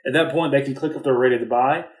amazing. At that point, they can click if they're ready to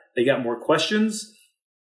buy. They got more questions,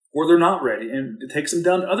 or they're not ready. And it takes them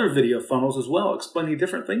down to other video funnels as well, explaining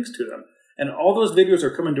different things to them. And all those videos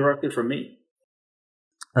are coming directly from me.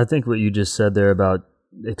 I think what you just said there about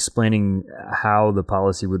explaining how the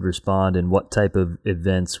policy would respond and what type of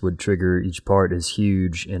events would trigger each part is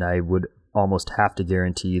huge. And I would almost have to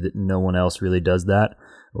guarantee that no one else really does that,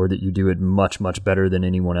 or that you do it much, much better than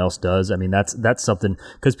anyone else does. I mean, that's something,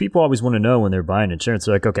 because people always want to know when they're buying insurance.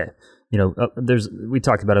 They're like, okay, we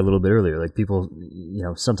talked about it a little bit earlier. Like, people,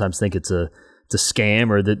 sometimes think it's a scam,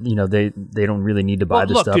 or that, they don't really need to buy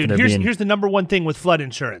this stuff. Dude, here's the number one thing with flood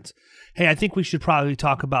insurance. Hey, I think we should probably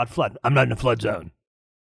talk about flood. I'm not in a flood zone.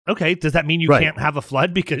 Okay, does that mean you can't have a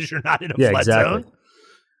flood because you're not in a flood zone?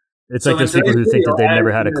 It's like those people who think that they've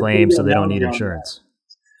never had a claim, so they don't need insurance.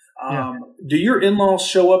 Do your in-laws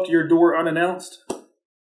show up to your door unannounced?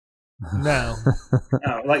 No.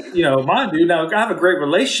 Mine do. Now, I have a great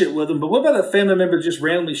relationship with them, but what about a family member just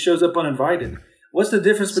randomly shows up uninvited? What's the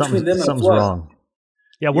difference between them and a flood? Something's wrong.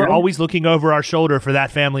 Yeah, we're always looking over our shoulder for that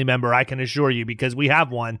family member, I can assure you, because we have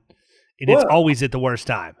one, and it's always at the worst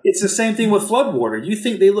time. It's the same thing with floodwater. You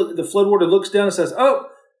think the floodwater looks down and says, oh,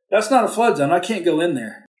 that's not a flood zone. I can't go in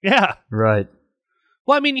there. Yeah. Right.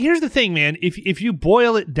 Well, I mean, here's the thing, man. If you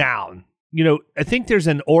boil it down, I think there's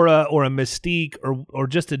an aura or a mystique or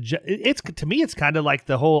just to me, it's kind of like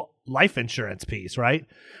the whole life insurance piece, right?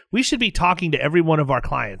 We should be talking to every one of our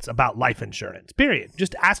clients about life insurance, period.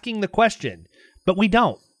 Just asking the question, but we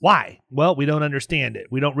don't. Why? Well, we don't understand it.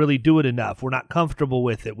 We don't really do it enough. We're not comfortable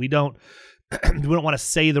with it. We don't want to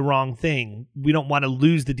say the wrong thing. We don't want to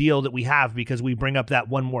lose the deal that we have because we bring up that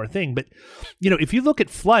one more thing. But, if you look at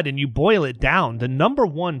flood and you boil it down, the number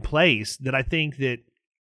one place that I think that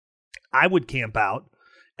I would camp out,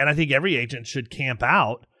 and I think every agent should camp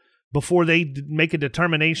out before they make a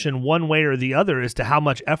determination one way or the other as to how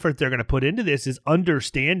much effort they're going to put into this, is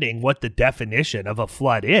understanding what the definition of a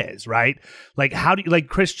flood is, right? Like like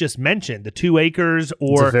Chris just mentioned, the 2 acres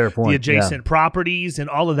or the adjacent properties and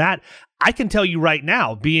all of that. I can tell you right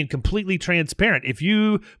now, being completely transparent, if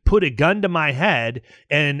you put a gun to my head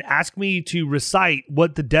and ask me to recite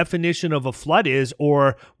what the definition of a flood is,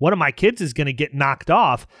 or one of my kids is going to get knocked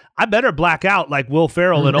off, I better black out like Will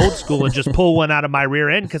Ferrell in Old School and just pull one out of my rear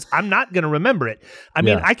end, because I'm not going to remember it. I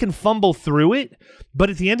mean, I can fumble through it,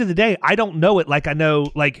 but at the end of the day, I don't know it like I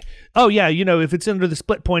know, like, oh yeah, if it's under the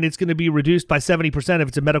split point, it's going to be reduced by 70% if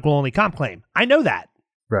it's a medical only comp claim. I know that.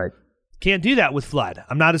 Right. Can't do that with flood.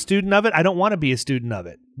 I'm not a student of it. I don't want to be a student of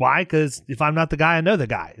it. Why? Because if I'm not the guy, I know the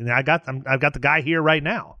guy, and I've got the guy here right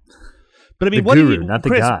now. But I mean, what guru, not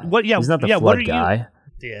Chris, the guy. What? Yeah, he's not the flood guy.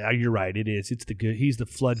 Yeah, you're right. It is. It's the good. He's the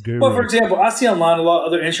flood guru. Well, for example, I see online a lot of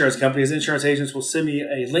other insurance companies, insurance agents will send me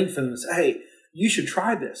a link for them and say, "Hey, you should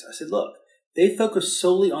try this." I said, "Look, they focus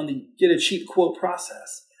solely on the get a cheap quote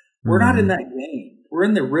process. We're not in that game. We're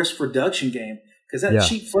in the risk reduction game." Because that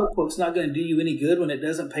cheap flood quote's not going to do you any good when it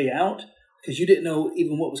doesn't pay out, because you didn't know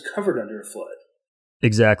even what was covered under a flood.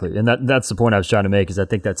 Exactly. And that's the point I was trying to make, is I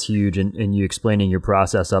think that's huge. And you explaining your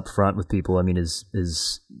process up front with people, I mean,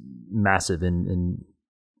 is massive. And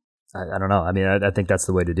I don't know. I mean, I think that's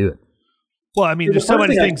the way to do it. Well, I mean, there's so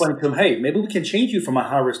many things. I explained to them, hey, maybe we can change you from a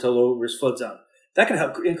high risk to a low risk flood zone. That can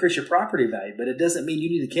help increase your property value, but it doesn't mean you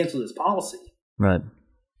need to cancel this policy. Right.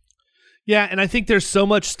 Yeah, and I think there's so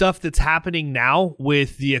much stuff that's happening now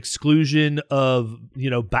with the exclusion of,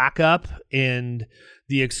 backup and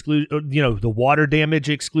the the water damage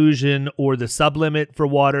exclusion or the sublimit for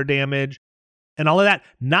water damage and all of that.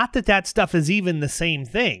 Not that stuff is even the same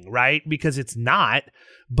thing, right? Because it's not.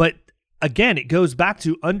 But again, it goes back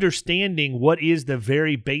to understanding what is the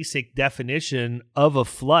very basic definition of a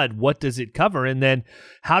flood. What does it cover? And then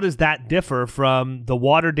how does that differ from the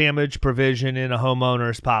water damage provision in a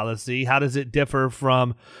homeowner's policy? How does it differ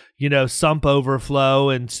from, sump overflow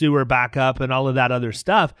and sewer backup and all of that other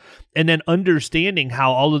stuff? And then understanding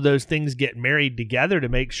how all of those things get married together to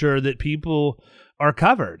make sure that people are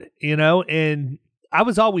covered, and I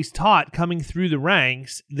was always taught coming through the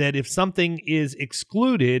ranks that if something is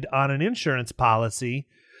excluded on an insurance policy,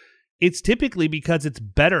 it's typically because it's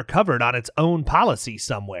better covered on its own policy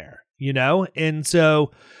somewhere, And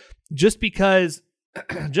so just because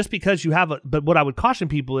you have but what I would caution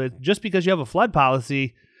people is, just because you have a flood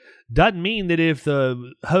policy doesn't mean that if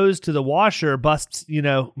the hose to the washer busts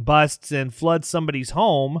and floods somebody's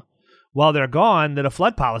home while they're gone, that a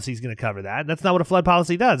flood policy is going to cover that. That's not what a flood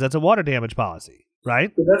policy does. That's a water damage policy.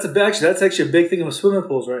 Right. But that's actually a big thing with swimming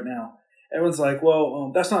pools right now. Everyone's like,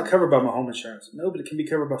 well, that's not covered by my home insurance. No, but it can be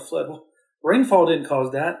covered by flood. Well, rainfall didn't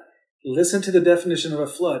cause that. Listen to the definition of a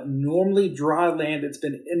flood. Normally dry land that's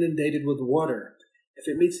been inundated with water. If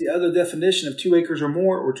it meets the other definition of 2 acres or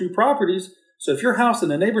more or 2 properties, so if your house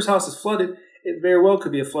and the neighbor's house is flooded, it very well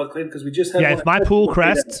could be a flood claim, because we just had if my pool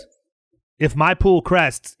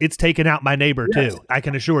crests, it's taking out my neighbor too. I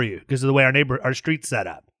can assure you, because of the way our street's set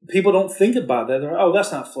up. People don't think about that. They're like, oh,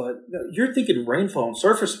 that's not flood. No, you're thinking rainfall and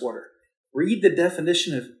surface water. Read the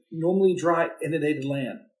definition of normally dry, inundated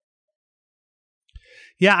land.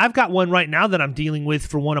 Yeah, I've got one right now that I'm dealing with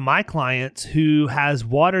for one of my clients who has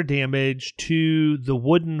water damage to the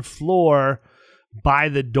wooden floor by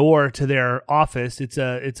the door to their office. It's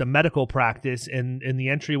a medical practice, and the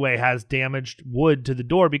entryway has damaged wood to the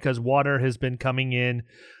door because water has been coming in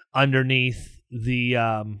underneath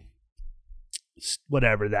the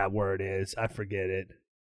whatever that word is. I forget it.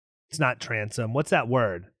 It's not transom. What's that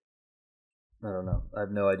word? I don't know. I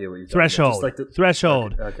have no idea what you're threshold. Talking about.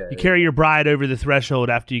 Threshold. Okay. You carry your bride over the threshold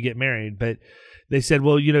after you get married. But they said,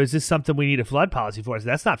 well, is this something we need a flood policy for? I said,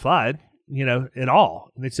 that's not flood, at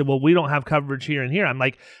all. And they said, well, we don't have coverage here and here. I'm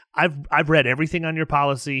like, I've read everything on your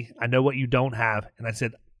policy. I know what you don't have. And I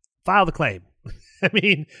said, file the claim. I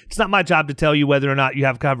mean, it's not my job to tell you whether or not you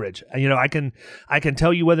have coverage. I can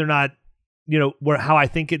tell you whether or not where how I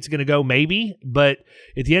think it's going to go, maybe. But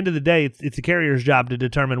at the end of the day, it's the carrier's job to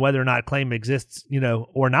determine whether or not a claim exists,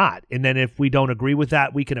 or not. And then if we don't agree with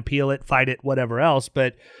that, we can appeal it, fight it, whatever else.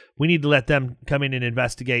 But we need to let them come in and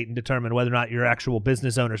investigate and determine whether or not your actual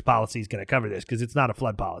business owner's policy is going to cover this, because it's not a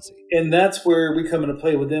flood policy. And that's where we come into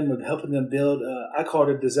play with them, with helping them build, I call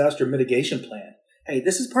it a disaster mitigation plan. Hey,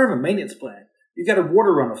 this is part of a maintenance plan. You got a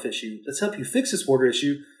water runoff issue. Let's help you fix this water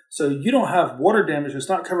issue so you don't have water damage that's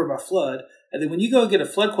not covered by flood. And then when you go get a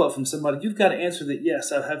flood quote from somebody, you've got to answer that,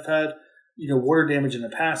 yes, I have had water damage in the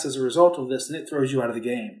past as a result of this, and it throws you out of the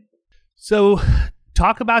game. So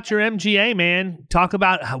talk about your MGA, man. Talk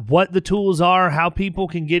about what the tools are, how people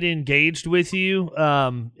can get engaged with you,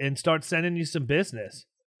 and start sending you some business.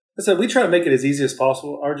 So we try to make it as easy as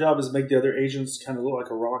possible. Our job is to make the other agents kind of look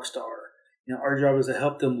like a rock star. Our job is to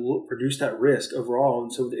help them reduce that risk overall.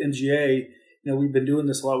 And so with the MGA, we've been doing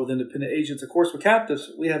this a lot with independent agents. Of course, with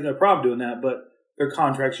captives, we have no problem doing that, but their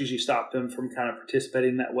contracts usually stop them from kind of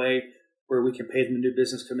participating that way, where we can pay them a new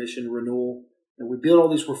business commission renewal. And we build all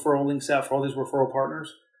these referral links out for all these referral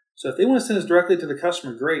partners. So if they want to send us directly to the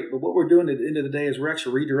customer, great. But what we're doing at the end of the day is we're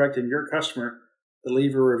actually redirecting your customer to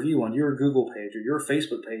leave a review on your Google page or your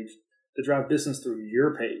Facebook page to drive business through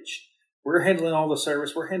your page. We're handling all the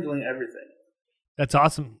service. We're handling everything. That's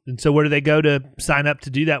awesome. And so where do they go to sign up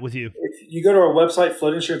to do that with you? If you go to our website,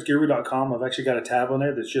 floodinsuranceguru.com, I've actually got a tab on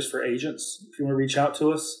there that's just for agents. If you want to reach out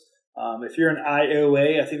to us, if you're an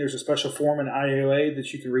IOA, I think there's a special form in IOA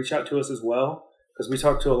that you can reach out to us as well, because we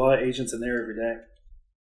talk to a lot of agents in there every day.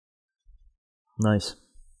 Nice.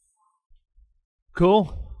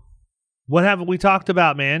 Cool. What haven't we talked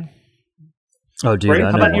about, man? Oh, dude,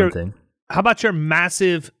 I know one thing. How about your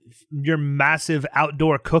massive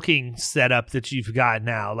outdoor cooking setup that you've got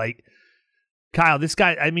now? Like, Kyle, this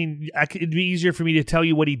guy, I mean, it'd be easier for me to tell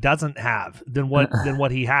you what he doesn't have than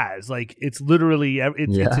what he has. Like, it's literally,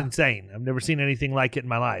 it's insane. I've never seen anything like it in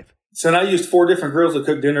my life. So I used 4 different grills to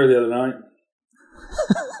cook dinner the other night.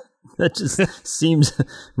 That just seems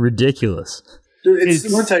ridiculous. Dude,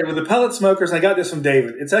 I'm going to tell you, with the pellet smokers, and I got this from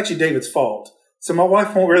David. It's actually David's fault. So my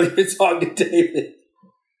wife won't really be talking to David.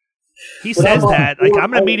 He says that. Like, I'm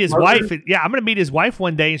going to meet his wife. Yeah, I'm going to meet his wife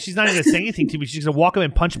one day, and she's not even going to say anything to me. She's going to walk up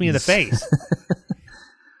and punch me in the face.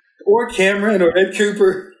 Or Cameron or Ed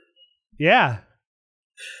Cooper. Yeah.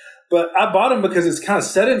 But I bought them because it's kind of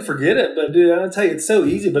set it and forget it. But, dude, I'm going to tell you, it's so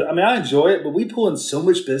easy. But, I mean, I enjoy it. But we pull in so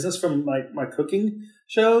much business from my cooking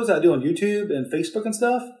shows I do on YouTube and Facebook and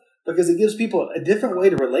stuff, because it gives people a different way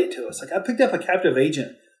to relate to us. Like, I picked up a captive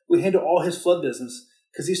agent. We handle all his flood business,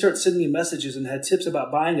 because he started sending me messages and had tips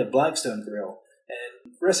about buying a Blackstone grill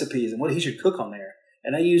and recipes and what he should cook on there.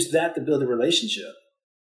 And I used that to build a relationship.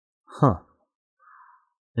 Huh.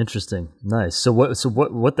 Interesting. Nice. So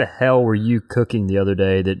what the hell were you cooking the other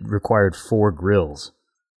day that required 4 grills?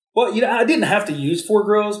 Well, I didn't have to use 4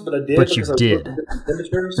 grills, but I did. But you did.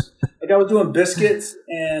 Like, I was doing biscuits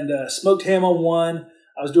and smoked ham on one.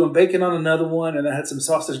 I was doing bacon on another one, and I had some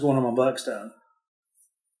sausage going on my Blackstone.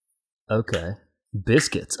 Okay.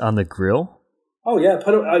 Biscuits on the grill? Oh, yeah.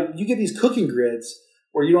 You get these cooking grids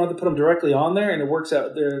where you don't have to put them directly on there, and it works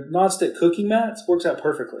out. They're nonstick cooking mats. Works out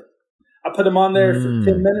perfectly. I put them on there for 10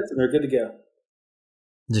 minutes, and they're good to go.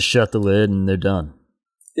 Just shut the lid, and they're done.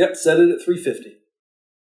 Yep, set it at 350.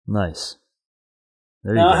 Nice.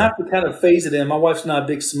 Now, I have to kind of phase it in. My wife's not a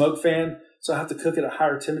big smoke fan, so I have to cook at a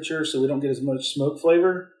higher temperature so we don't get as much smoke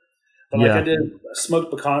flavor. But I did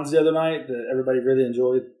smoked pecans the other night that everybody really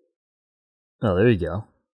enjoyed. Oh, there you go.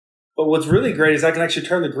 But what's really great is I can actually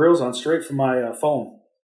turn the grills on straight from my phone.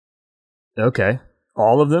 Okay.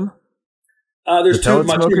 All of them? There's the 2 of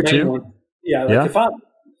my 2 main ones. Yeah, like yeah.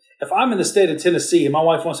 If I'm in the state of Tennessee and my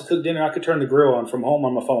wife wants to cook dinner, I could turn the grill on from home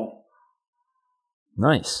on my phone.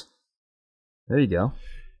 Nice. There you go.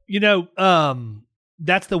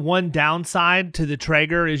 That's the one downside to the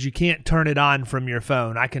Traeger is you can't turn it on from your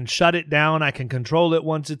phone. I can shut it down. I can control it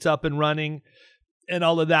once it's up and running and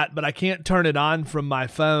all of that, but I can't turn it on from my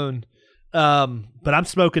phone. But I'm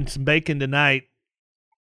smoking some bacon tonight.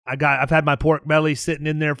 I've had my pork belly sitting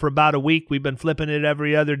in there for about a week. We've been flipping it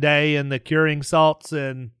every other day and the curing salts,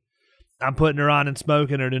 and I'm putting her on and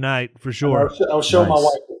smoking her tonight for sure. I'll show my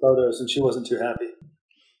wife the photos, and she wasn't too happy.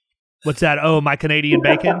 What's that? Oh, my Canadian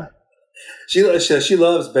bacon? She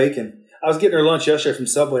loves bacon. I was getting her lunch yesterday from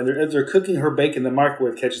Subway, and as they're cooking her bacon, the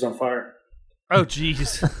microwave catches on fire. Oh,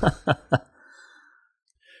 jeez.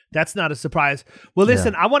 That's not a surprise. Well,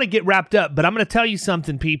 listen, I want to get wrapped up, but I'm going to tell you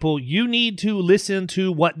something, people. You need to listen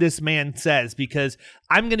to what this man says, because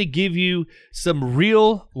I'm going to give you some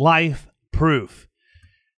real life proof.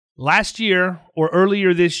 Last year or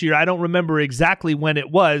earlier this year, I don't remember exactly when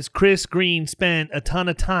it was, Chris Green spent a ton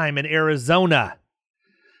of time in Arizona.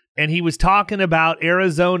 And he was talking about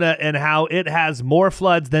Arizona and how it has more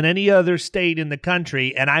floods than any other state in the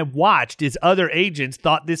country. And I watched his other agents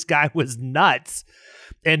thought this guy was nuts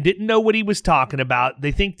and didn't know what he was talking about.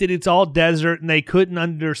 They think that it's all desert and they couldn't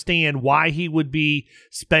understand why he would be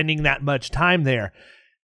spending that much time there.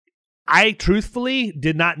 I truthfully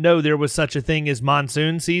did not know there was such a thing as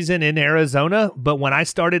monsoon season in Arizona, but when I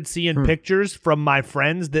started seeing pictures from my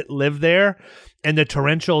friends that live there and the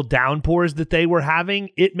torrential downpours that they were having,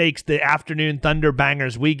 it makes the afternoon thunder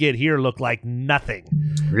bangers we get here look like nothing.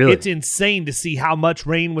 Really? It's insane to see how much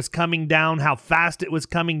rain was coming down, how fast it was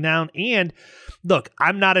coming down. And look,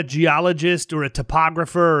 I'm not a geologist or a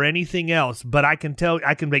topographer or anything else, but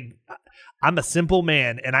I'm a simple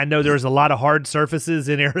man, and I know there's a lot of hard surfaces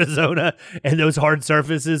in Arizona, and those hard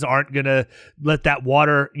surfaces aren't going to let that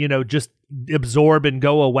water, just absorb and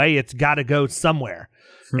go away. It's got to go somewhere.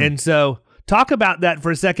 And so talk about that for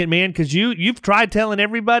a second, man, because you've tried telling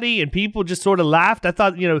everybody, and people just sort of laughed. I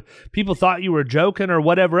thought, people thought you were joking or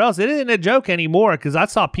whatever else. It isn't a joke anymore because I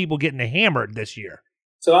saw people getting hammered this year.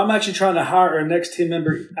 So I'm actually trying to hire our next team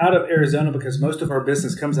member out of Arizona because most of our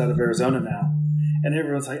business comes out of Arizona now. And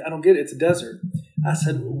everyone's like, I don't get it. It's a desert. I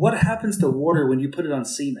said, what happens to water when you put it on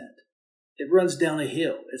cement? It runs down a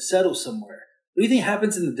hill. It settles somewhere. What do you think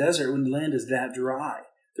happens in the desert when the land is that dry?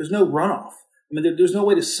 There's no runoff. I mean, there's no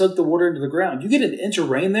way to suck the water into the ground. You get an inch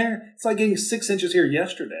of rain there, it's like getting 6 inches here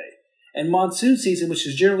yesterday. And monsoon season, which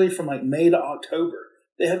is generally from like May to October,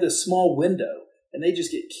 they have this small window, and they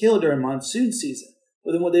just get killed during monsoon season.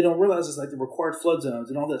 But then what they don't realize is like the required flood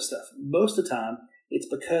zones and all that stuff. Most of the time, it's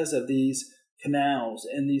because of these canals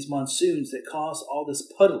and these monsoons that cause all this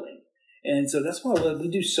puddling. And so that's why we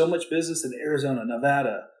do so much business in Arizona,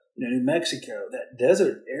 Nevada, New Mexico, that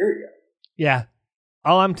desert area. Yeah.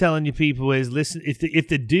 All I'm telling you people is listen, if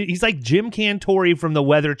the dude, he's like Jim Cantori from the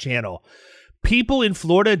Weather Channel. People in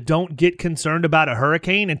Florida don't get concerned about a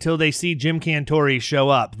hurricane until they see Jim Cantori show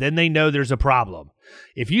up. Then they know there's a problem.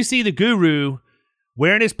 If you see the guru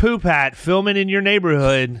wearing his poop hat filming in your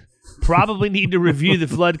neighborhood, probably need to review the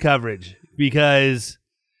flood coverage. Because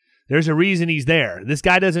there's a reason he's there. This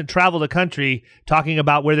guy doesn't travel the country talking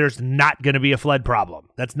about where there's not going to be a flood problem.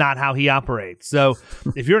 That's not how he operates. So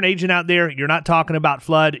if you're an agent out there, you're not talking about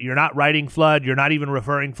flood, you're not writing flood, you're not even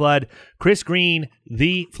referring flood, Chris Green,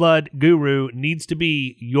 the flood guru, needs to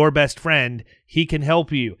be your best friend. He can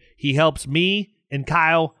help you. He helps me and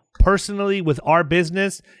Kyle personally with our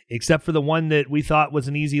business, except for the one that we thought was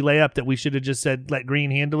an easy layup that we should have just said, let Green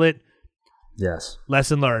handle it. Yes.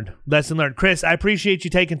 Lesson learned. Chris, I appreciate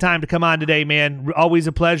you taking time to come on today, man. Always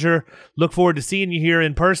a pleasure. Look forward to seeing you here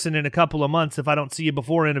in person in a couple of months if I don't see you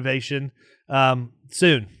before Innovation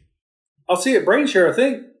soon. I'll see you at BrainShare, I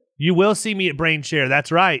think. You will see me at BrainShare.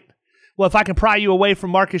 That's right. Well, if I can pry you away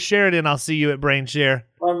from Marcus Sheridan, I'll see you at BrainShare.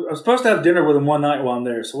 I'm supposed to have dinner with him one night while I'm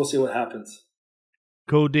there, so we'll see what happens.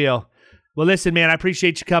 Cool deal. Well, listen, man, I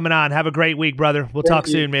appreciate you coming on. Have a great week, brother. We'll talk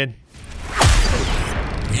soon, man.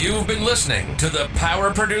 You've been listening to the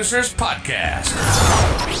Power Producers Podcast.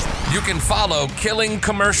 You can follow Killing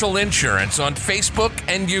Commercial Insurance on Facebook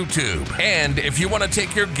and YouTube. And if you want to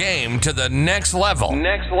take your game to the next level,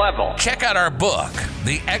 check out our book,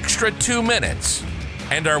 The Extra 2 Minutes,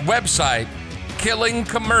 and our website,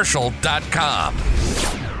 killingcommercial.com.